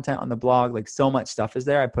free content on the blog, so much stuff is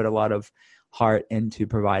there. I put a lot of heart into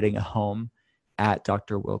providing a home at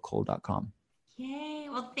drwillcole.com. Yay.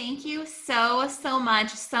 Well, thank you so much.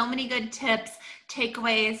 So many good tips,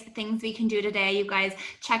 takeaways, things we can do today. You guys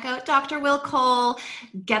check out Dr. Will Cole,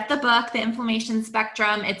 get the book, The Inflammation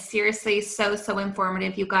Spectrum. It's seriously so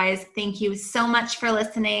informative, you guys. Thank you so much for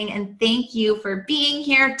listening, and thank you for being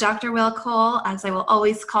here, Dr. Will Cole, as I will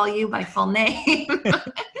always call you by full name.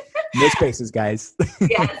 No spaces, guys.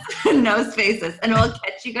 Yes, no spaces. And we'll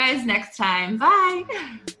catch you guys next time. Bye.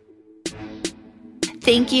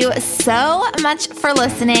 Thank you so much for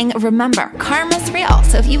listening. Remember, karma's real.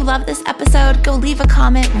 So if you love this episode, go leave a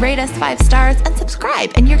comment, rate us 5 stars, and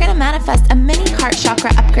subscribe. And you're going to manifest a mini heart chakra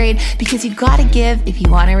upgrade, because you got to give if you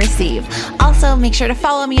want to receive. Also, make sure to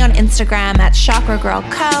follow me on Instagram at Chakra Girl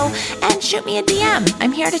Co. and shoot me a DM.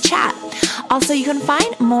 I'm here to chat. Also, you can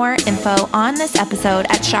find more info on this episode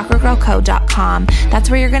at chakragirlco.com. That's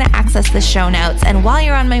where you're going to access the show notes. And while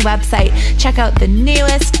you're on my website, check out the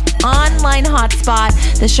newest online hotspot,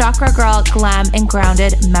 the Chakra Girl Glam and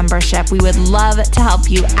Grounded membership. We would love to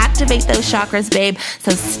help you activate those chakras, babe.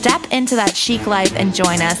 So step into that chic life and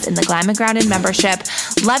join us in the Glam and Grounded membership.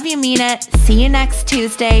 Love you, mean it. See you next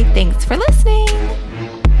Tuesday. Thanks for listening.